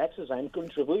paying taxes. I'm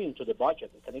contributing to the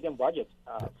budget, the Canadian budget.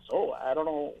 So I don't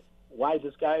know why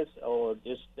these guys or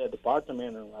this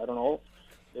department, I don't know,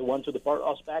 they want to deport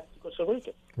us back to Costa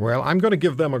Rica. Well, I'm going to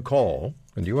give them a call,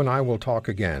 and you and I will talk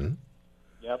again.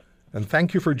 Yep. And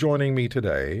thank you for joining me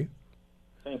today.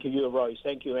 Thank you, Royce.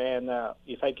 Thank you. And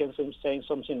if I can say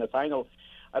something in the final,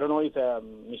 I don't know if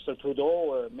Mr. Trudeau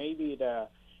or maybe the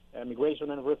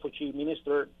Immigration and Refugee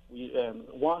Minister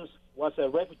once was a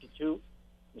refugee too,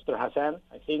 Mr. Hassan.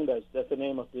 I think that's the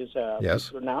name of this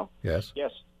minister now. Yes.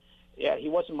 Yeah, he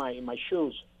was in my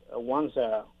shoes once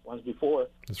before.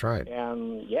 That's right.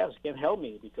 And yes, he can help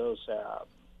me because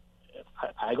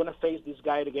I'm gonna face this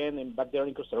guy again back there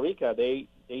in Costa Rica. They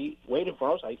waiting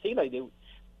for us. I think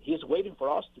he's waiting for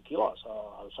us to kill us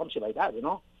or something like that.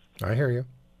 I hear you.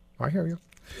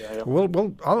 Yeah.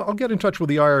 Well, I'll get in touch with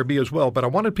the IRB as well, but I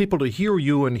wanted people to hear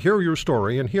you and hear your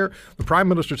story. And here, the Prime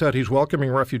Minister said he's welcoming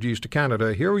refugees to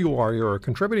Canada. Here you are. You're a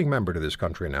contributing member to this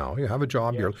country now. You have a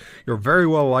job. Yes. You're very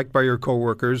well liked by your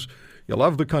co-workers. You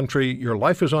love the country. Your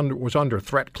life was under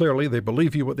threat, clearly. They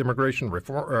believe you with the Immigration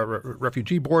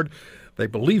Refugee Board. They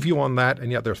believe you on that,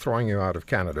 and yet they're throwing you out of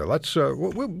Canada. Let's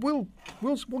we'll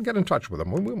get in touch with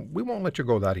them. We won't let you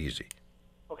go that easy.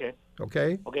 Okay.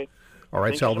 Okay? Okay. All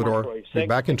right, Thank Salvador. So much, Be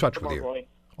back in touch so with much, you. Roy.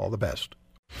 All the best.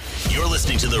 You're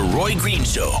listening to The Roy Green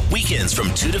Show, weekends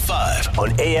from 2 to 5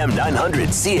 on AM 900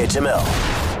 CHML.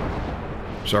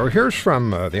 So here's from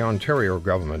the Ontario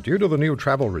government. Due to the new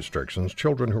travel restrictions,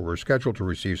 children who were scheduled to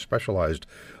receive specialized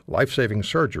life-saving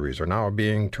surgeries are now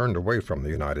being turned away from the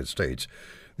United States.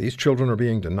 These children are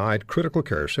being denied critical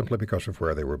care simply because of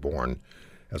where they were born.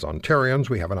 As Ontarians,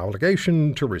 we have an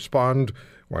obligation to respond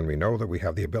when we know that we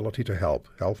have the ability to help.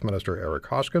 Health Minister Eric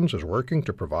Hoskins is working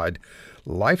to provide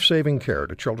life-saving care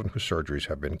to children whose surgeries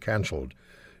have been cancelled.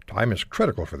 Time is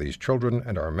critical for these children,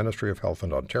 and our Ministry of Health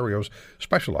and Ontario's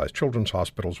specialized children's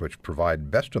hospitals, which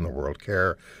provide best-in-the-world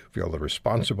care, feel the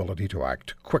responsibility to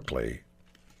act quickly.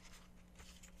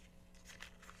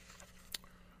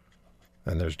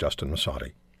 And there's Justin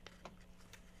Massotti,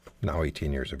 now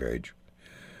 18 years of age.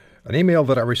 An email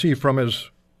that I received from his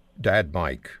dad,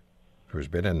 Mike, who's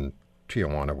been in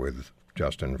Tijuana with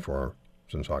Justin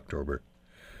since October.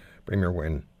 Premier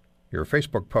Wynne, your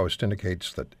Facebook post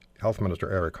indicates that Health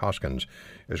Minister Eric Hoskins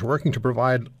is working to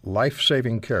provide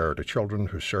life-saving care to children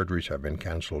whose surgeries have been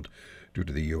cancelled due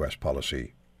to the U.S.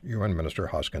 policy. You and Minister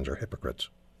Hoskins are hypocrites.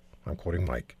 I'm quoting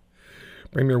Mike.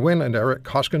 Premier Wynne and Eric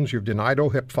Hoskins, you've denied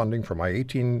OHIP funding for my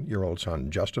 18-year-old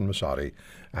son, Justin Massotti,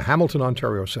 a Hamilton,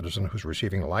 Ontario citizen who's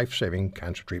receiving life-saving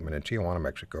cancer treatment in Tijuana,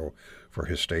 Mexico for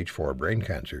his stage 4 brain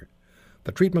cancer.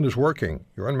 The treatment is working.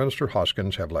 You and Minister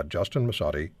Hoskins have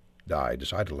decided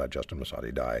to let Justin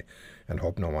Massotti die, and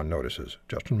hope no one notices.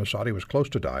 Justin Massotti was close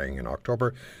to dying in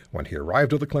October. When he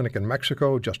arrived at the clinic in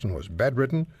Mexico, Justin was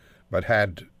bedridden, but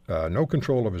had no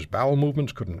control of his bowel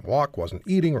movements, couldn't walk, wasn't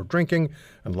eating or drinking,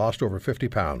 and lost over 50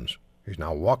 pounds. He's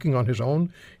now walking on his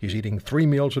own. He's eating 3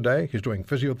 meals a day. He's doing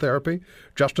physiotherapy.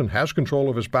 Justin has control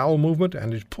of his bowel movement,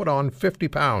 and he's put on 50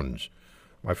 pounds.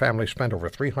 My family spent over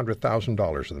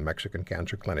 $300,000 at the Mexican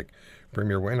Cancer Clinic.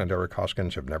 Premier Wynne and Eric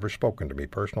Hoskins have never spoken to me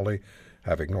personally,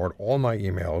 have ignored all my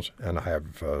emails, and I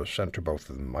have sent to both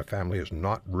of them. My family is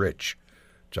not rich.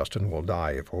 Justin will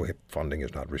die if OHIP funding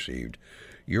is not received.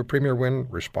 You, Premier Wynne,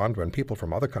 respond when people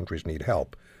from other countries need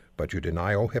help, but you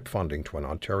deny OHIP funding to an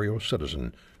Ontario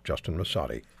citizen, Justin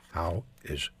Massotti. How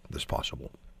is this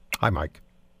possible? Hi, Mike.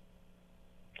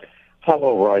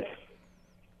 Hello, Roy.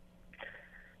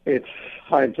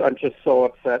 I'm just so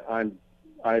upset. I'm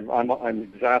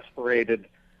exasperated.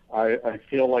 I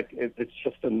feel like it's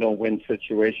just a no-win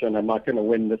situation. I'm not going to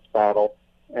win this battle,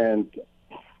 and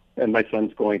my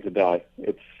son's going to die.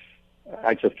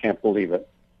 I just can't believe it.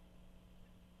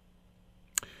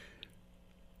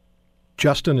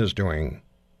 Justin is doing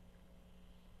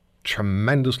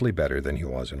tremendously better than he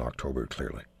was in October,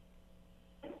 clearly.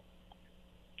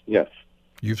 Yes.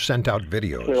 You've sent out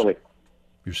videos. Clearly.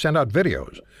 You've sent out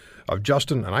videos of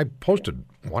Justin, and I posted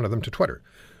one of them to Twitter,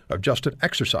 of Justin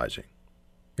exercising.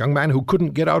 Young man who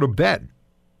couldn't get out of bed.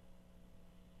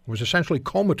 Was essentially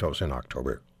comatose in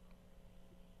October.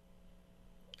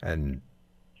 And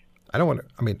I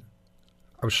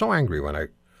was so angry when I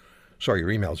saw your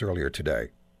emails earlier today,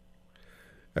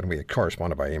 and we had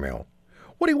corresponded by email.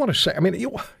 What do you want to say?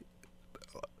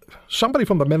 Somebody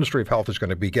from the Ministry of Health is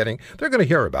going to be they're going to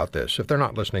hear about this. If they're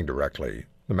not listening directly,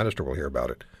 the minister will hear about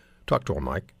it. Talk to him,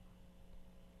 Mike.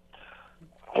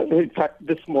 In fact,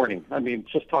 this morning,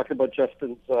 just talking about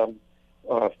Justin's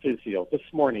physio, this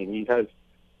morning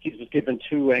he's given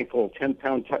 2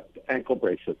 10-pound ankle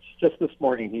bracelets. Just this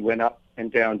morning he went up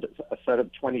and down a set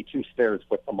of 22 stairs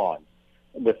with them on,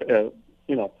 with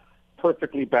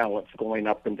perfectly balanced going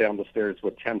up and down the stairs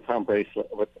with 10-pound bracelet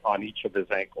on each of his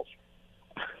ankles.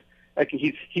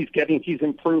 He's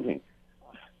improving.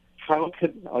 How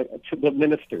could to the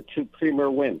minister, to Premier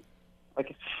Wynne,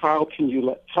 how can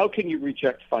you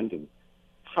reject funding?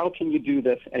 How can you do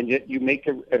this and yet you make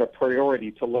it a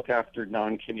priority to look after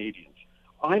non-Canadians?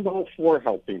 I'm all for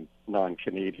helping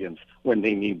non-Canadians when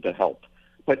they need the help,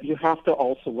 but you have to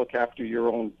also look after your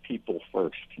own people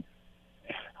first,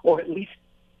 or at least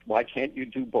why can't you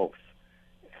do both?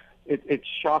 It's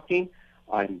shocking.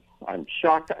 I'm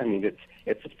shocked.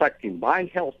 It's affecting my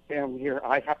health down here.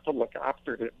 I have to look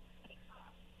after it.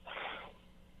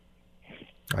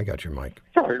 I got you, Mike.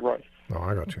 Sorry, Roy. No,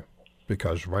 I got you.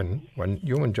 Because when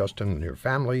you and Justin and your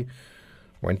family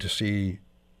went to see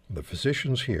the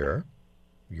physicians here,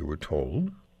 you were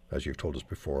told, as you've told us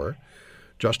before,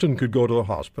 Justin could go to the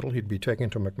hospital. He'd be taken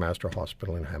to McMaster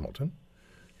Hospital in Hamilton.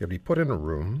 He'd be put in a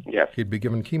room. Yes. He'd be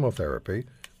given chemotherapy,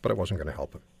 but it wasn't going to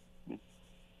help him.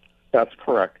 That's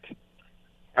correct.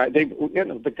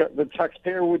 The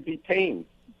taxpayer would be paying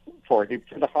for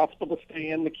the hospital to stay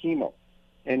in the chemo,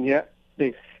 and yet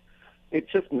it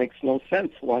just makes no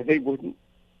sense why they wouldn't,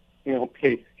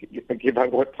 give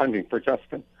out funding for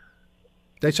Justin.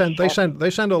 They sent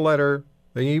a letter.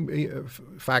 They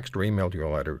faxed or emailed you a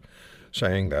letter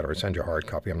saying that, or send you a hard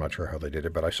copy. I'm not sure how they did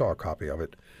it, but I saw a copy of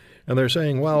it. And they're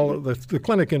saying, well, the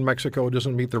clinic in Mexico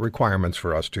doesn't meet the requirements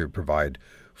for us to provide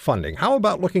funding. How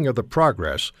about looking at the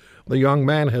progress the young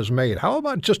man has made? How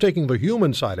about just taking the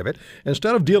human side of it?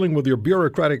 Instead of dealing with your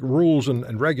bureaucratic rules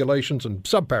and regulations and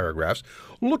subparagraphs,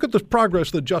 look at the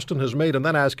progress that Justin has made and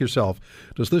then ask yourself,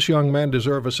 does this young man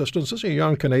deserve assistance? This is a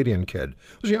young Canadian kid.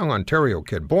 This is a young Ontario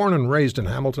kid, born and raised in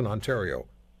Hamilton, Ontario.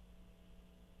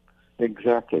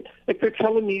 Exactly. If they're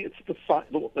telling me it's the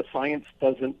science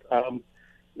doesn't,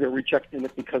 they're rejecting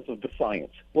it because of the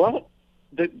science. Well,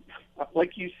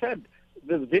 like you said,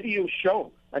 the videos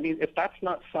show I mean, if that's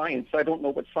not science, I don't know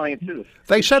what science is.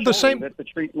 They said the same. That the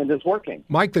treatment is working.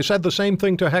 Mike, they said the same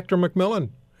thing to Hector McMillan,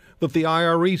 that the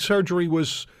IRE surgery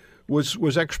was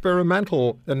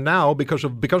experimental, and now because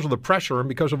of the pressure and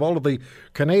because of all of the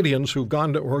Canadians who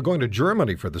are going to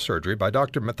Germany for the surgery by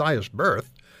Dr. Matthias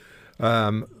Berth,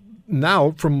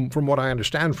 now from what I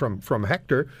understand from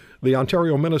Hector, the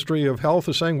Ontario Ministry of Health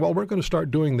is saying, well, we're going to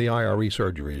start doing the IRE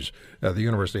surgeries at the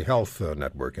University Health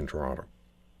Network in Toronto.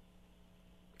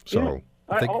 So,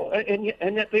 and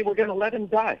yet they were going to let him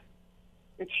die.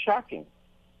 It's shocking.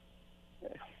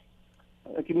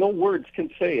 Like, no words can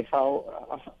say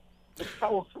how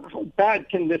bad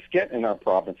can this get in our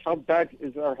province? How bad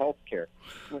is our health care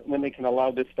when they can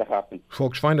allow this to happen?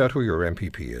 Folks, find out who your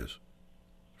MPP is.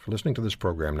 If you're listening to this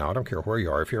program now, I don't care where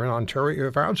you are. If you're in Ontario,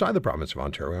 if you're outside the province of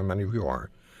Ontario, and many of you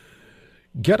are,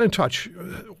 get in touch.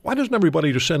 Why doesn't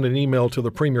everybody just send an email to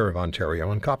the Premier of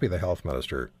Ontario and copy the Health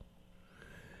Minister?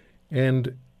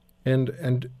 And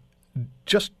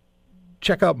just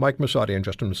check out Mike Masadi and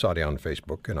Justin Masadi on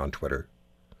Facebook and on Twitter.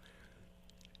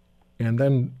 And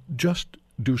then just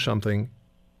do something.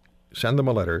 Send them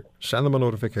a letter. Send them a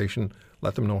notification.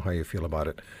 Let them know how you feel about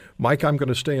it. Mike, I'm going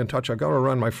to stay in touch. I've got to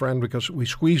run, my friend, because we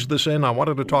squeezed this in. I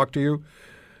wanted to talk to you.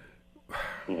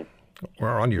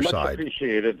 We're on your side. Much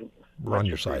appreciated. We're on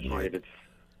your side, Mike.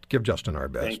 Give Justin our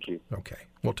best. Thank you. Okay,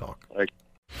 we'll talk.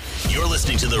 You're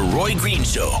listening to The Roy Green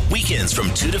Show, weekends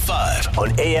from 2 to 5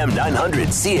 on AM 900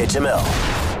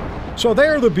 CHML. So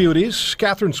there are the beauties.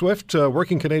 Catherine Swift,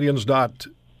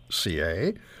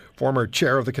 WorkingCanadians.ca, former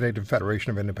chair of the Canadian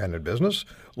Federation of Independent Business.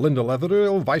 Linda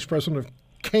Leatherdale, vice president of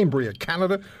Cambria,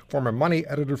 Canada, former money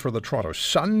editor for the Toronto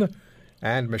Sun.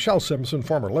 And Michelle Simpson,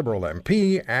 former Liberal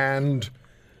MP and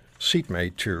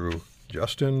seatmate to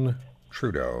Justin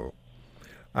Trudeau.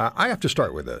 I have to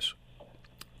start with this.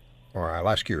 Or I'll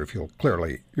ask you if you'll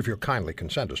kindly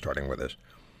consent to starting with this.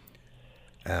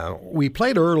 We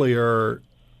played earlier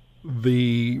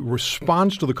the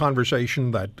response to the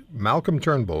conversation that Malcolm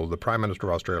Turnbull, the Prime Minister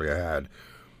of Australia, had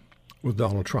with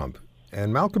Donald Trump.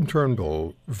 And Malcolm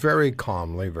Turnbull very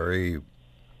calmly, very,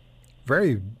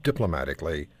 very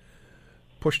diplomatically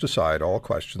pushed aside all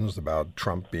questions about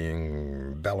Trump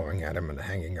bellowing at him and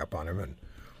hanging up on him, and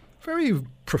very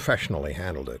professionally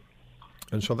handled it.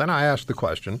 And so then I asked the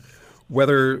question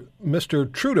whether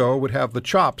Mr. Trudeau would have the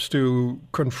chops to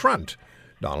confront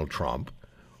Donald Trump,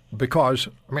 because,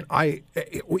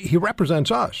 he represents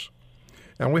us.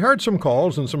 And we heard some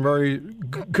calls and some very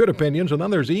good opinions, and then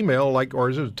there's email, or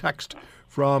is it a text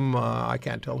from, I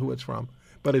can't tell who it's from,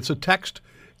 but it's a text,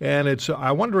 and it's,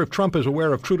 I wonder if Trump is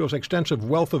aware of Trudeau's extensive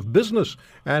wealth of business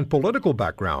and political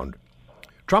background.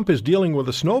 Trump is dealing with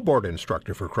a snowboard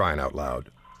instructor, for crying out loud.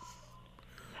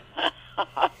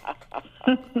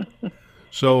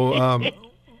 So,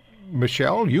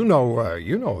 Michelle, you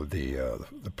know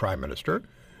the Prime Minister.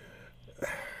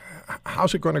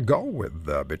 How's it going to go with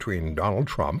between Donald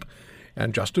Trump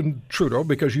and Justin Trudeau?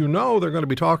 Because they're going to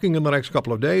be talking in the next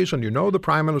couple of days, and the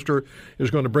Prime Minister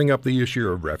is going to bring up the issue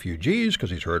of refugees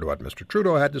because he's heard what Mr.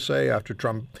 Trudeau had to say after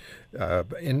Trump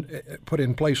put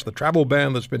in place the travel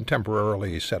ban that's been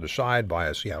temporarily set aside by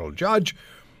a Seattle judge.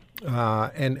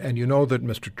 And you know that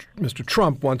Mr.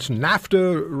 Trump wants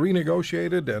NAFTA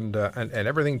renegotiated and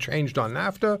everything changed on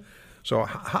NAFTA. So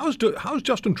how's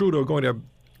Justin Trudeau going to?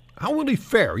 How will he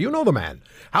fare? You know the man.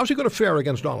 How's he going to fare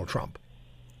against Donald Trump?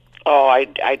 Oh,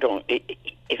 I don't.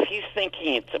 If he's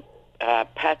thinking it's a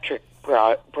Patrick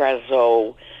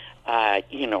Brazeau,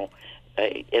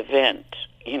 event,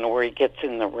 where he gets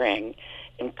in the ring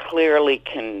and clearly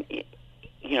can,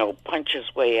 punch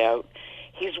his way out,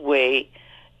 he's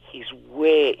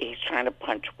trying to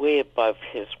punch way above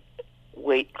his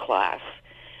weight class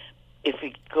if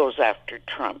he goes after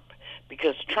Trump,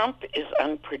 because Trump is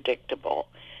unpredictable.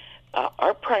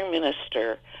 Our Prime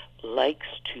Minister likes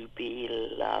to be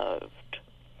loved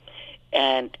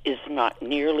and is not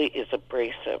nearly as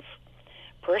abrasive.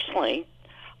 Personally,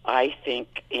 I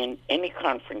think in any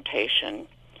confrontation,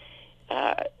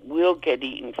 we'll get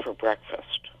eaten for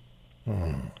breakfast.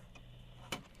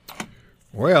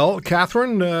 Well,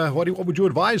 Catherine, what would you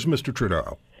advise Mr.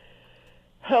 Trudeau?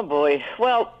 Oh, boy.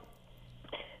 Well,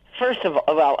 first of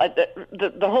all,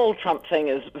 the whole Trump thing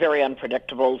is very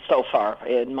unpredictable so far,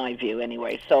 in my view,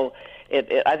 anyway. So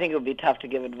I think it would be tough to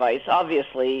give advice.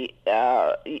 Obviously,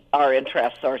 our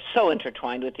interests are so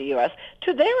intertwined with the U.S.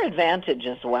 to their advantage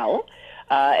as well.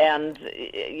 And,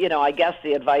 I guess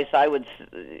the advice I would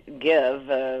give,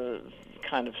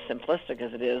 kind of simplistic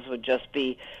as it is, would just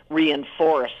be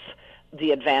reinforce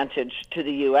the advantage to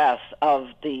the U.S. of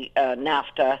the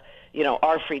NAFTA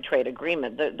our free trade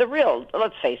agreement. The real,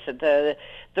 let's face it,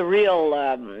 the real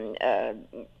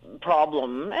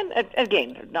problem, and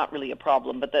again, not really a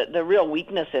problem, but the real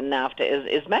weakness in NAFTA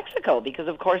is Mexico, because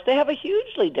of course they have a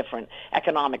hugely different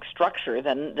economic structure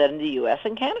than the U.S.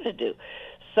 and Canada do.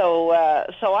 So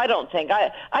I don't think,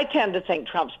 I tend to think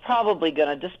Trump's probably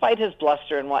going to, despite his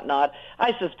bluster and whatnot,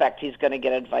 I suspect he's going to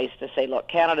get advice to say, look,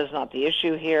 Canada's not the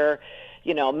issue here.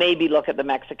 Maybe look at the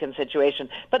Mexican situation.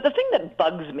 But the thing that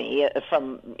bugs me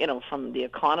from the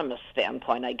economist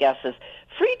standpoint, I guess, is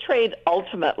free trade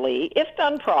ultimately, if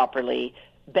done properly,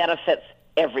 benefits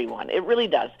everyone. It really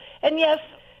does. And yes,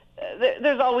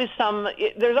 there's always some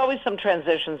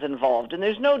transitions involved, and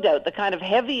there's no doubt the kind of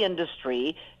heavy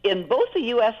industry in both the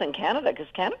U.S. and Canada,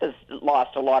 because Canada's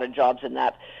lost a lot of jobs in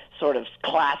that sort of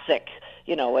classic,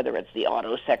 whether it's the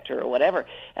auto sector or whatever,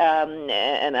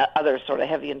 and other sort of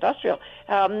heavy industrial.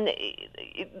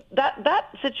 That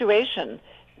situation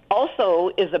also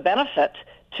is a benefit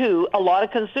to a lot of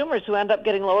consumers who end up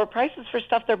getting lower prices for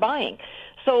stuff they're buying.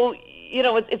 So,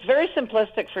 it's very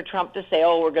simplistic for Trump to say,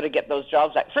 we're going to get those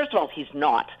jobs back. First of all, he's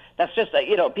not. That's just,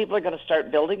 people are going to start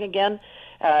building again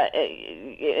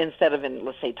instead of in,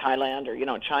 let's say, Thailand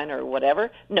or, China or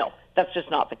whatever. No, that's just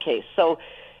not the case. So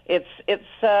it's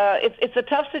a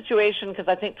tough situation because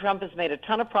I think Trump has made a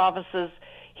ton of promises.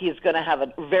 He's going to have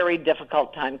a very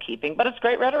difficult time keeping, but it's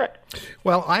great rhetoric.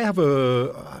 Well,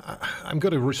 I'm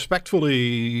going to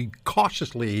respectfully,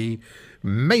 cautiously,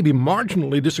 maybe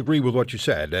marginally disagree with what you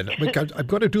said. And I'm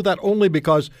going to do that only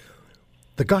because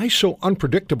the guy's so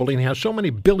unpredictable and he has so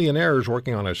many billionaires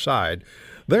working on his side.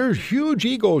 There's huge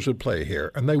egos at play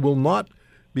here, and they will not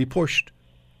be pushed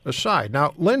aside.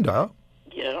 Now, Linda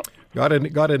got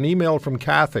an email from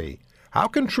Kathy. How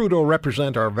can Trudeau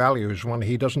represent our values when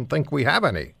he doesn't think we have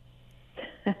any?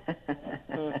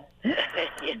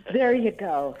 There you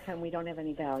go. And we don't have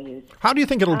any values. How do you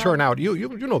think it'll turn out? You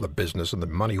know the business and the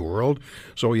money world.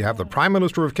 So you have the Prime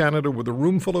Minister of Canada with a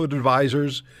room full of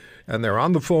advisors, and they're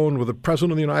on the phone with the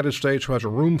President of the United States who has a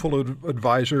room full of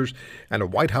advisors and a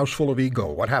White House full of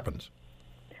ego. What happens?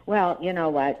 Well, you know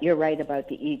what? You're right about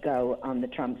the ego on the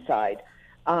Trump side.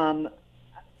 I'm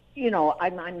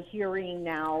hearing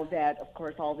now that, of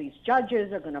course, all these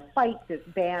judges are going to fight this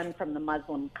ban from the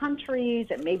Muslim countries,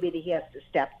 and maybe he has to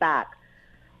step back.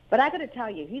 But I got to tell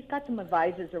you, he's got some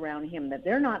advisors around him that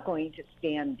they're not going to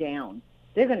stand down.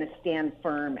 They're going to stand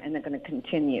firm, and they're going to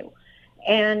continue.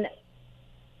 And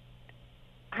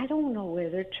I don't know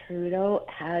whether Trudeau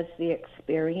has the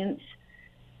experience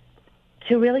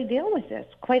to really deal with this,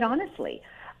 quite honestly.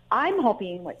 I'm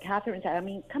hoping what Catherine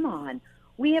said, come on.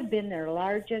 We have been their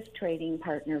largest trading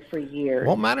partner for years.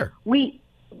 Won't matter. We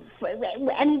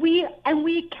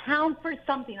count for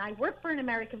something. I work for an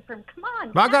American firm. Come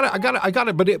on. I got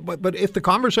it. But if the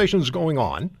conversation is going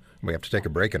on, we have to take a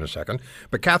break in a second.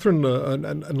 But Catherine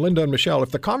and Linda and Michelle,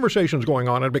 if the conversation is going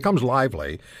on and it becomes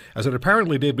lively, as it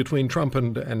apparently did between Trump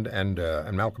and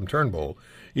Malcolm Turnbull,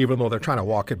 even though they're trying to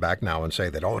walk it back now and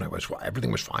say that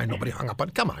everything was fine, nobody hung up on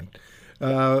it. Come on.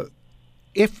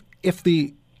 If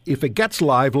it gets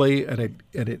lively and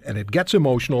it gets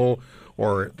emotional,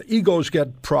 or the egos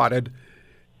get prodded,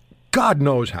 God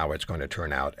knows how it's going to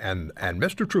turn out. And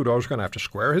Mr. Trudeau is going to have to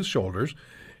square his shoulders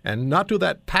and not do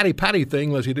that patty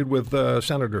thing as he did with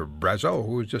Senator Brazeau,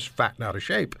 who was just fat and out of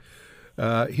shape.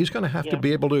 He's going to have to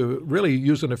be able to really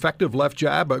use an effective left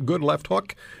jab, a good left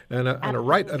hook, and a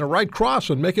right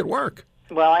cross, and make it work.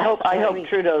 Well, I hope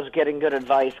Trudeau's getting good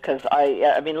advice because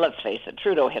let's face it,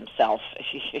 Trudeau himself,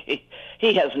 he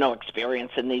has no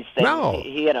experience in these things. No,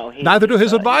 neither do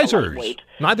his advisors.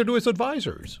 Neither do his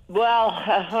advisors. Well,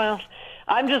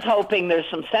 I'm just hoping there's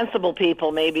some sensible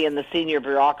people, maybe in the senior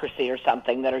bureaucracy or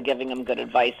something, that are giving him good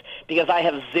advice, because I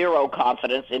have zero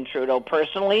confidence in Trudeau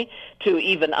personally to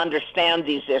even understand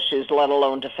these issues, let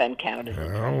alone defend Canada's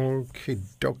interests. Okie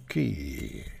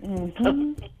dokie.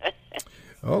 Mm-hmm.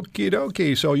 Okie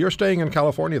dokie. So you're staying in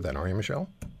California then, are you, Michelle?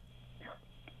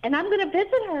 And I'm going to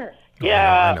visit her.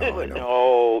 Yeah. I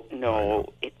know. No.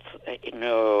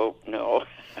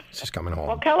 She's coming home.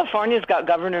 Well, California's got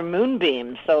Governor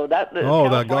Moonbeam, so that.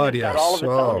 Oh, God, yes.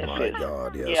 Oh, my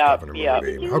God, yes, Governor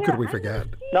Moonbeam. How could we forget?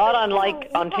 Not unlike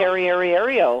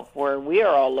Ontario, where we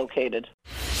are all located.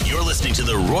 You're listening to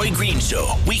The Roy Green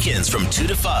Show, weekends from 2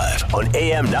 to 5 on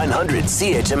AM 900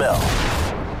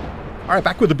 CHML. All right,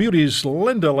 back with the beauties.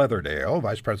 Linda Leatherdale,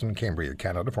 Vice President, Cambria,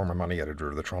 Canada, former money editor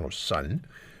of the Toronto Sun.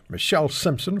 Michelle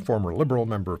Simpson, former Liberal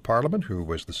Member of Parliament, who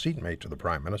was the seatmate to the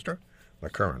Prime Minister, the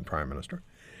current Prime Minister.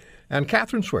 And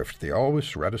Catherine Swift, the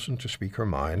always reticent to speak her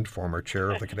mind, former chair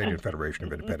of the Canadian Federation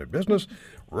of Independent Business,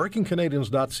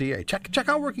 workingcanadians.ca. Check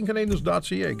out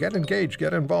workingcanadians.ca. Get engaged,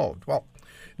 get involved. Well,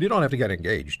 you don't have to get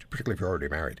engaged, particularly if you're already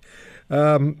married.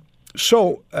 By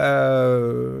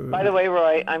the way,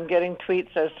 Roy, I'm getting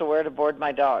tweets as to where to board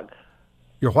my dog.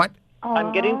 You're what?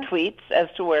 I'm getting tweets as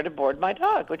to where to board my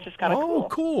dog, which is kind of cool. Oh,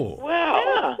 cool. Wow.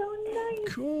 Yeah. So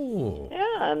nice. Cool.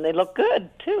 Yeah, and they look good,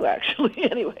 too,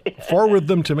 actually, anyway. Forward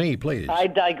them to me, please. I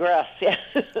digress, yeah.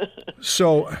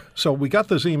 So we got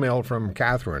this email from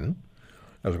Catherine,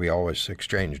 as we always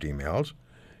exchanged emails,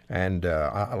 and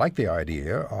I like the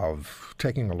idea of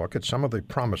taking a look at some of the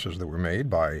promises that were made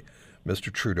by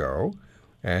Mr. Trudeau.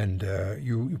 And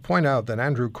you point out that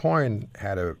Andrew Coyne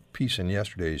had a piece in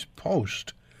yesterday's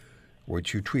Post,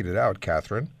 which you tweeted out,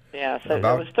 Catherine. Yeah, so it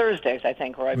was Thursdays, I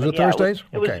think, Roy. Was it Thursdays?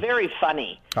 It was very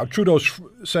funny. How Trudeau's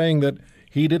saying that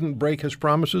he didn't break his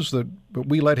promises, but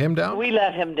we let him down? We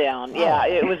let him down, yeah.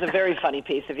 It was a very funny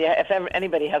piece. If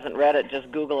anybody hasn't read it, just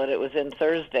Google it. It was in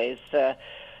Thursday's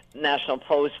National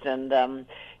Post, and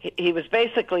he was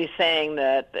basically saying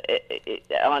that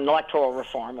on electoral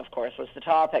reform, of course, was the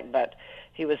topic, but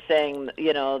he was saying,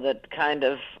 that kind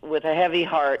of with a heavy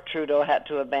heart, Trudeau had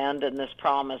to abandon this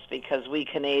promise because we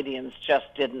Canadians just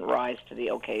didn't rise to the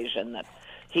occasion that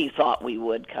he thought we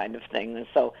would, kind of thing. And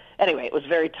so, anyway, it was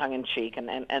very tongue-in-cheek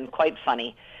and quite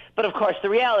funny. But, of course, the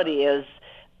reality is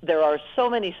there are so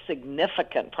many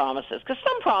significant promises, because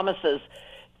some promises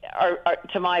are,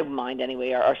 to my mind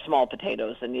anyway, are small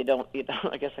potatoes, and you don't.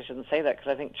 I guess I shouldn't say that because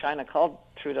I think China called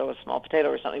Trudeau a small potato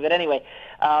or something. But anyway,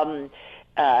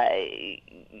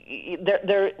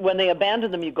 when they abandon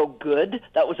them, you go, good.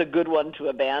 That was a good one to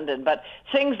abandon. But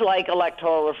things like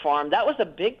electoral reform, that was a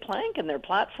big plank in their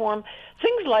platform.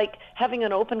 Things like having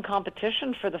an open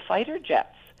competition for the fighter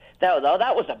jets. That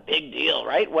was a big deal,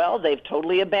 right? Well, they've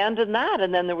totally abandoned that.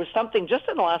 And then there was something just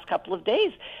in the last couple of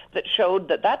days that showed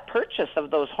that purchase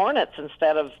of those Hornets,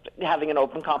 instead of having an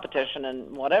open competition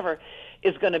and whatever,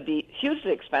 is going to be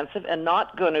hugely expensive and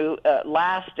not going to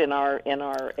last in our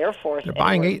Air Force. They're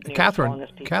buying Catherine.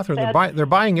 They're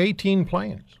buying 18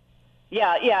 planes.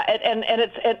 Yeah,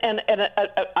 and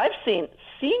I've seen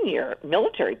senior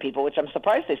military people, which I'm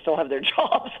surprised they still have their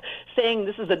jobs, saying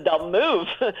this is a dumb move.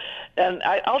 And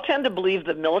I'll tend to believe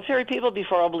the military people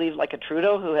before I'll believe like a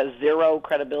Trudeau, who has zero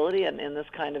credibility in this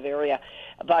kind of area.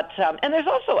 But and there's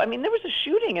also, there was a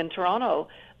shooting in Toronto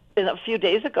a few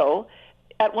days ago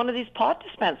at one of these pot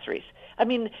dispensaries. They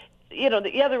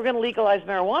were going to legalize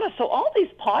marijuana. So all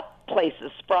these pot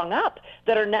places sprung up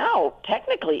that are now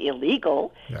technically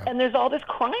illegal, and there's all this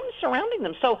crime surrounding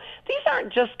them. So these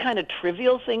aren't just kind of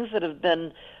trivial things that have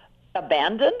been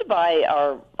abandoned by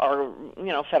our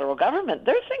federal government.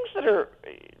 They're things that are,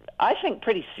 I think,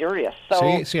 pretty serious.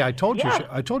 So see, I told you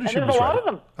she was a lot of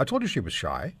them. I told you she was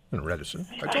shy and reticent.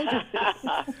 I told you.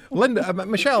 Linda,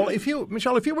 Michelle, if you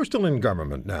were still in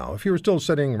government now, if you were still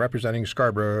representing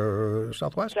Scarborough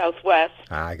Southwest? Southwest.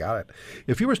 I got it.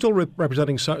 If you were still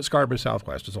representing Scarborough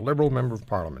Southwest as a Liberal member of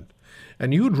Parliament,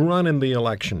 and you'd run in the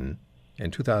election in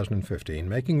 2015,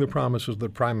 making the promises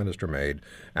that Prime Minister made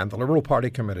and the Liberal Party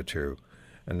committed to,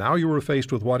 and now you were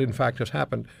faced with what in fact has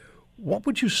happened, what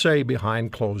would you say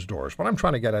behind closed doors? What I'm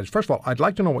trying to get at is, first of all, I'd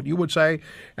like to know what you would say,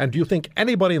 and do you think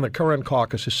anybody in the current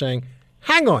caucus is saying,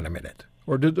 hang on a minute,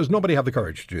 or does nobody have the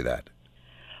courage to do that?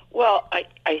 Well, I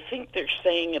think they're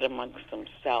saying it amongst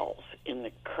themselves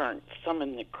some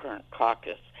in the current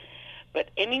caucus. But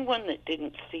anyone that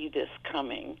didn't see this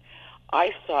coming,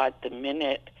 I saw it the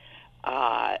minute,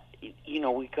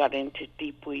 we got into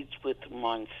deep weeds with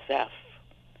Monsef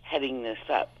heading this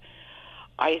up.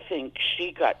 I think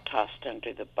she got tossed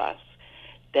under the bus.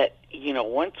 That,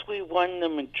 once we won the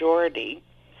majority,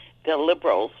 the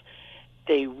Liberals,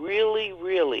 they really,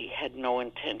 really had no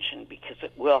intention, because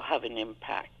it will have an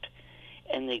impact,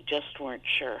 and they just weren't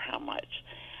sure how much.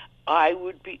 I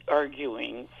would be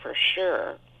arguing for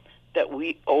sure that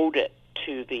we owed it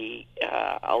to the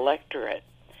electorate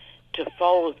to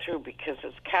follow through, because,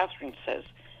 as Catherine says,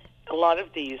 a lot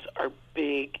of these are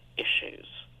big issues.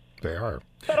 They are.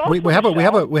 We have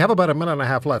about a minute and a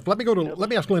half left. Let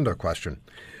me ask Linda a question.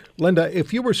 Linda,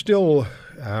 if you were still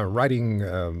writing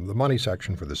the money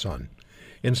section for The Sun,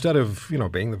 instead of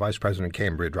being the vice president of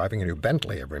Cambridge, driving a new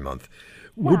Bentley every month,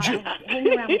 would you hang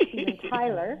around with Steven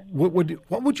Tyler? What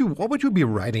would you be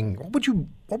writing?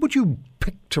 What would you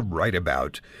pick to write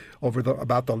about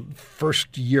about the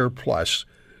first year plus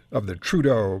of the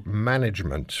Trudeau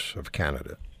management of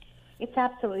Canada? It's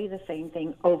absolutely the same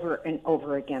thing over and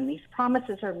over again. These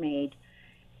promises are made.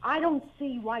 I don't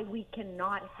see why we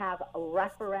cannot have a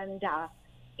referenda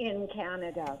in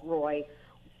Canada, Roy.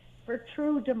 for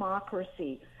true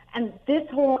democracy. And this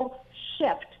whole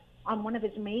shift on one of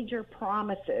his major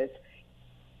promises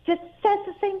just says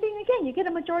the same thing again. You get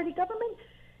a majority government,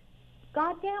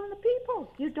 goddamn the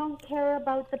people. You don't care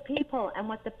about the people and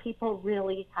what the people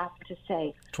really have to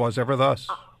say. 'Twas ever thus.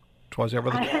 'Twas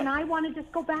ever the case. And I want to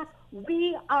just go back.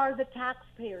 We are the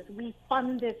taxpayers. We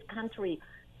fund this country.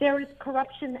 There is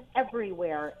corruption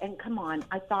everywhere. And come on,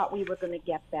 I thought we were going to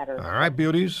get better. All right,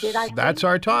 beauties. Did I That's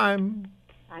our time.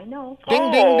 I know.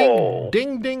 Ding, ding, ding.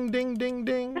 Ding, ding, ding, ding,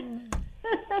 ding.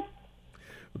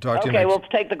 We'll talk to you Okay, next. we'll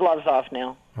take the gloves off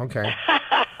now. Okay.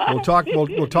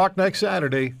 We'll talk next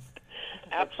Saturday.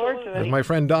 Absolutely. As my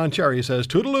friend Don Cherry says,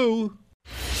 toodaloo.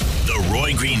 The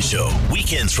Roy Green Show,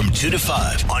 weekends from 2 to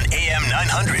 5 on AM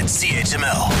 900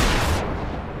 CHML.